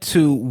you had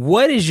to,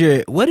 what do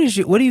you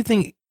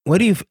think,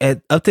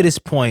 up to this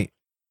point,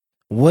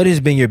 what has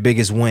been your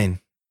biggest win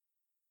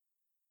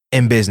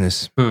in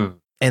business? And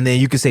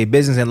then you could say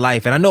business and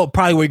life. And I know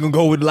probably where you're going to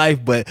go with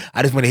life, but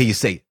I just want to hear you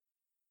say it.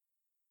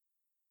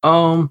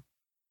 I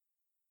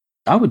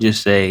would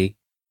just say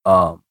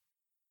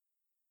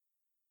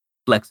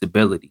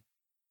flexibility.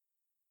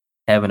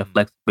 Having a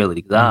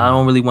flexibility. Because I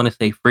don't really want to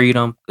say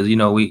freedom, because, you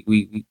know,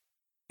 we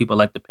people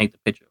like to paint the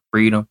picture of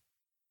freedom.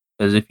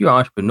 Because if you're an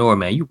entrepreneur,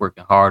 man, you're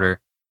working harder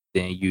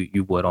than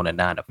you would on a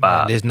 9 to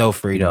 5. There's no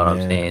freedom. You know what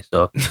I'm saying?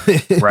 So,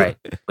 right.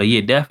 But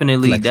yeah,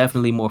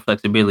 definitely more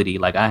flexibility.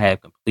 Like, I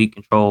have complete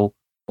control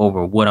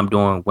over what I'm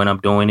doing, when I'm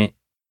doing it,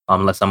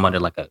 unless I'm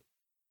under like a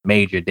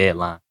major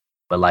deadline.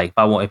 But like,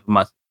 like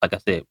I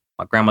said,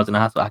 my grandma's in the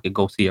hospital, I could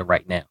go see her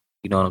right now.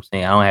 You know what I'm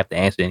saying? I don't have to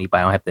answer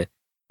anybody. I don't have to,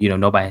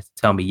 nobody has to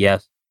tell me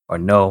yes or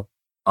no.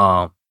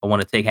 I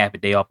want to take half a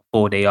day off, a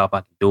full day off, I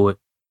can do it.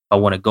 I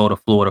want to go to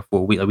Florida for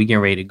a week. Like, we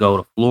getting ready to go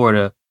to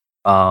Florida,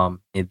 and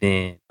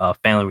then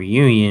family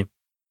reunion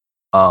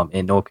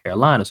in North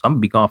Carolina. So I'm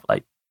gonna be gone for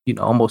like,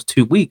 almost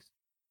 2 weeks,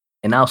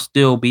 and I'll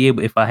still be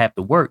able, if I have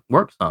to work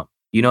some.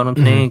 You know what I'm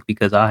saying?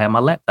 Because I'll have my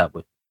laptop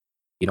with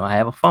me. I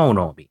have a phone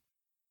on me,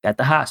 got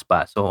the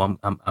hotspot, so I'm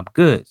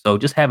good. So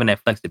just having that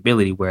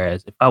flexibility.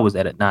 Whereas if I was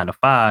at a 9 to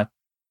 5,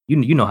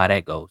 you know how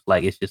that goes.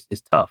 Like, it's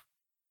tough.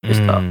 It's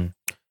tough.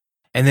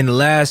 And then the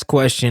last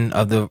question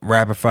of the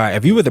rapid fire: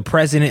 if you were the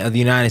president of the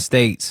United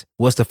States,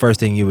 what's the first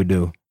thing you would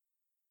do?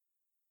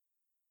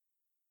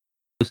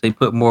 They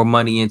put more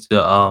money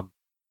into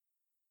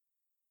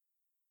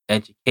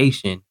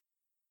education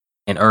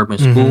in urban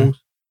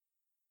schools,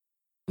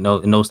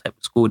 in those type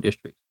of school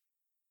districts.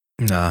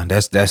 Nah,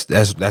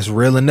 that's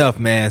real enough,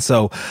 man.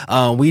 So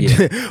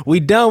we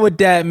done with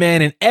that,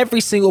 man. And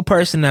every single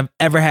person I've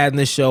ever had in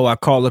this show, I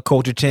call a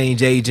culture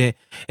change agent.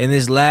 And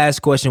this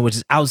last question, which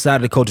is outside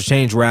of the culture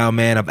change round,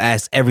 man, I've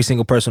asked every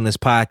single person on this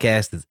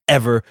podcast that's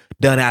ever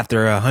done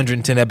after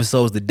 110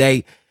 episodes to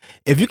date.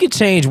 If you could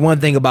change one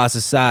thing about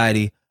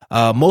society,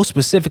 most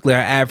specifically our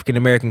African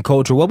American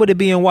culture, what would it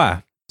be and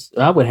why?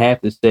 I would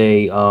have to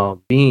say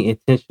being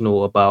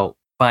intentional about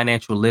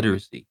financial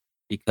literacy.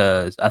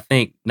 Because I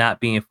think not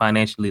being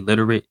financially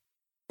literate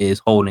is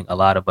holding a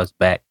lot of us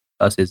back,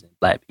 us as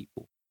Black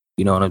people.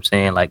 You know what I'm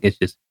saying? Like, it's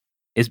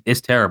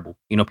terrible.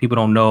 People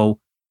don't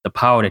know the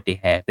power that they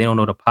have. They don't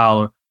know the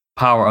power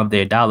of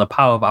their dollar,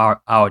 power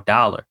of our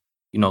dollar.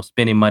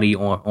 Spending money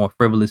on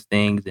frivolous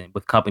things and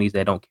with companies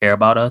that don't care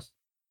about us.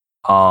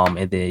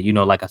 And then,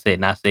 like I said,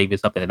 not saving,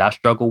 something that I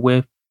struggle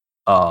with.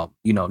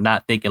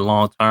 Not thinking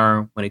long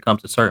term when it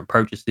comes to certain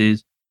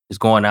purchases, just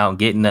going out and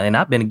getting, and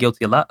I've been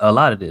guilty a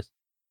lot of this.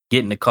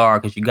 Getting the car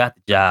because you got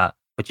the job,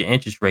 but your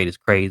interest rate is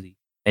crazy.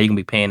 Now you're gonna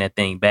be paying that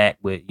thing back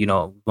with,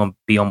 gonna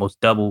be almost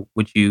double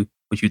what you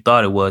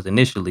thought it was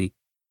initially.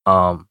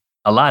 A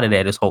lot of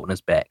that is holding us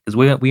back because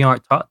we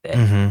aren't taught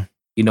that.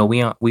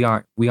 We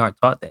aren't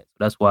taught that. So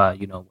that's why,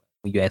 when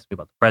you ask me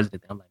about the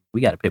president, I'm like,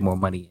 we got to put more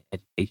money in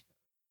education,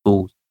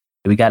 schools.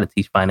 We got to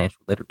teach financial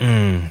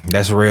literacy.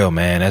 That's real,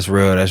 man. That's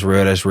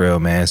real,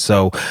 man.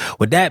 So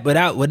with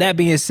that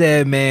being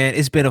said, man,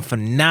 it's been a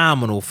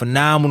phenomenal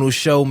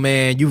show,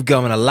 man. You've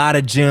given a lot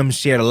of gems,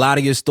 shared a lot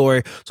of your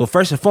story. So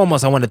first and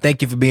foremost, I want to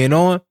thank you for being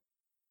on.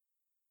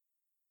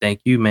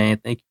 Thank you, man.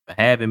 Thank you for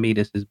having me.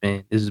 This has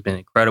been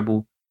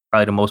incredible.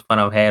 Probably the most fun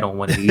I've had on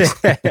one of these.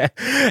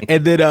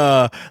 And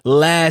then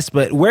last,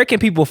 but where can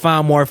people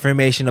find more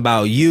information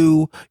about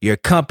you, your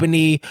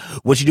company,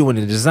 what you do in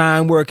the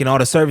design work and all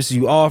the services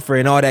you offer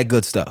and all that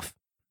good stuff?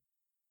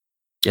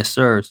 Yes,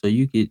 sir. So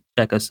you can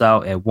check us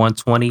out at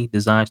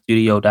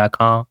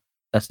 120designstudio.com.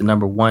 That's the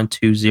number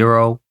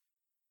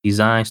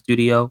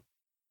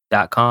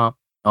 120designstudio.com.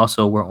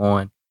 Also, we're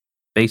on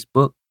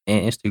Facebook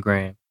and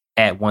Instagram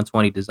at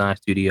 120 Design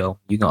Studio.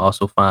 You can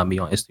also find me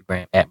on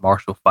Instagram at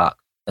Marshall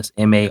Fox. That's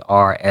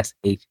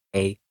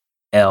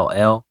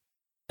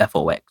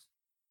MarshallFox.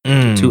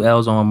 2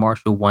 L's on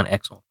Marshall, 1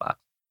 X on Fox.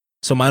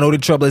 So Minority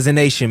Trouble is a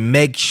Nation.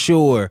 Make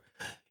sure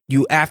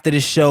you, after the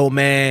show,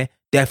 man,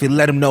 Definitely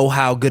let him know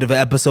how good of an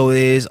episode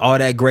it is, all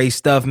that great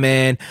stuff,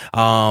 man.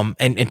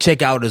 And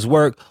check out his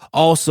work.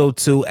 Also,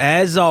 too,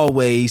 as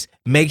always,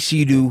 make sure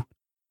you do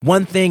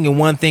one thing and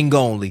one thing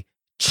only.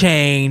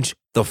 Change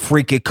the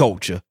freaking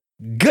culture.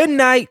 Good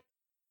night.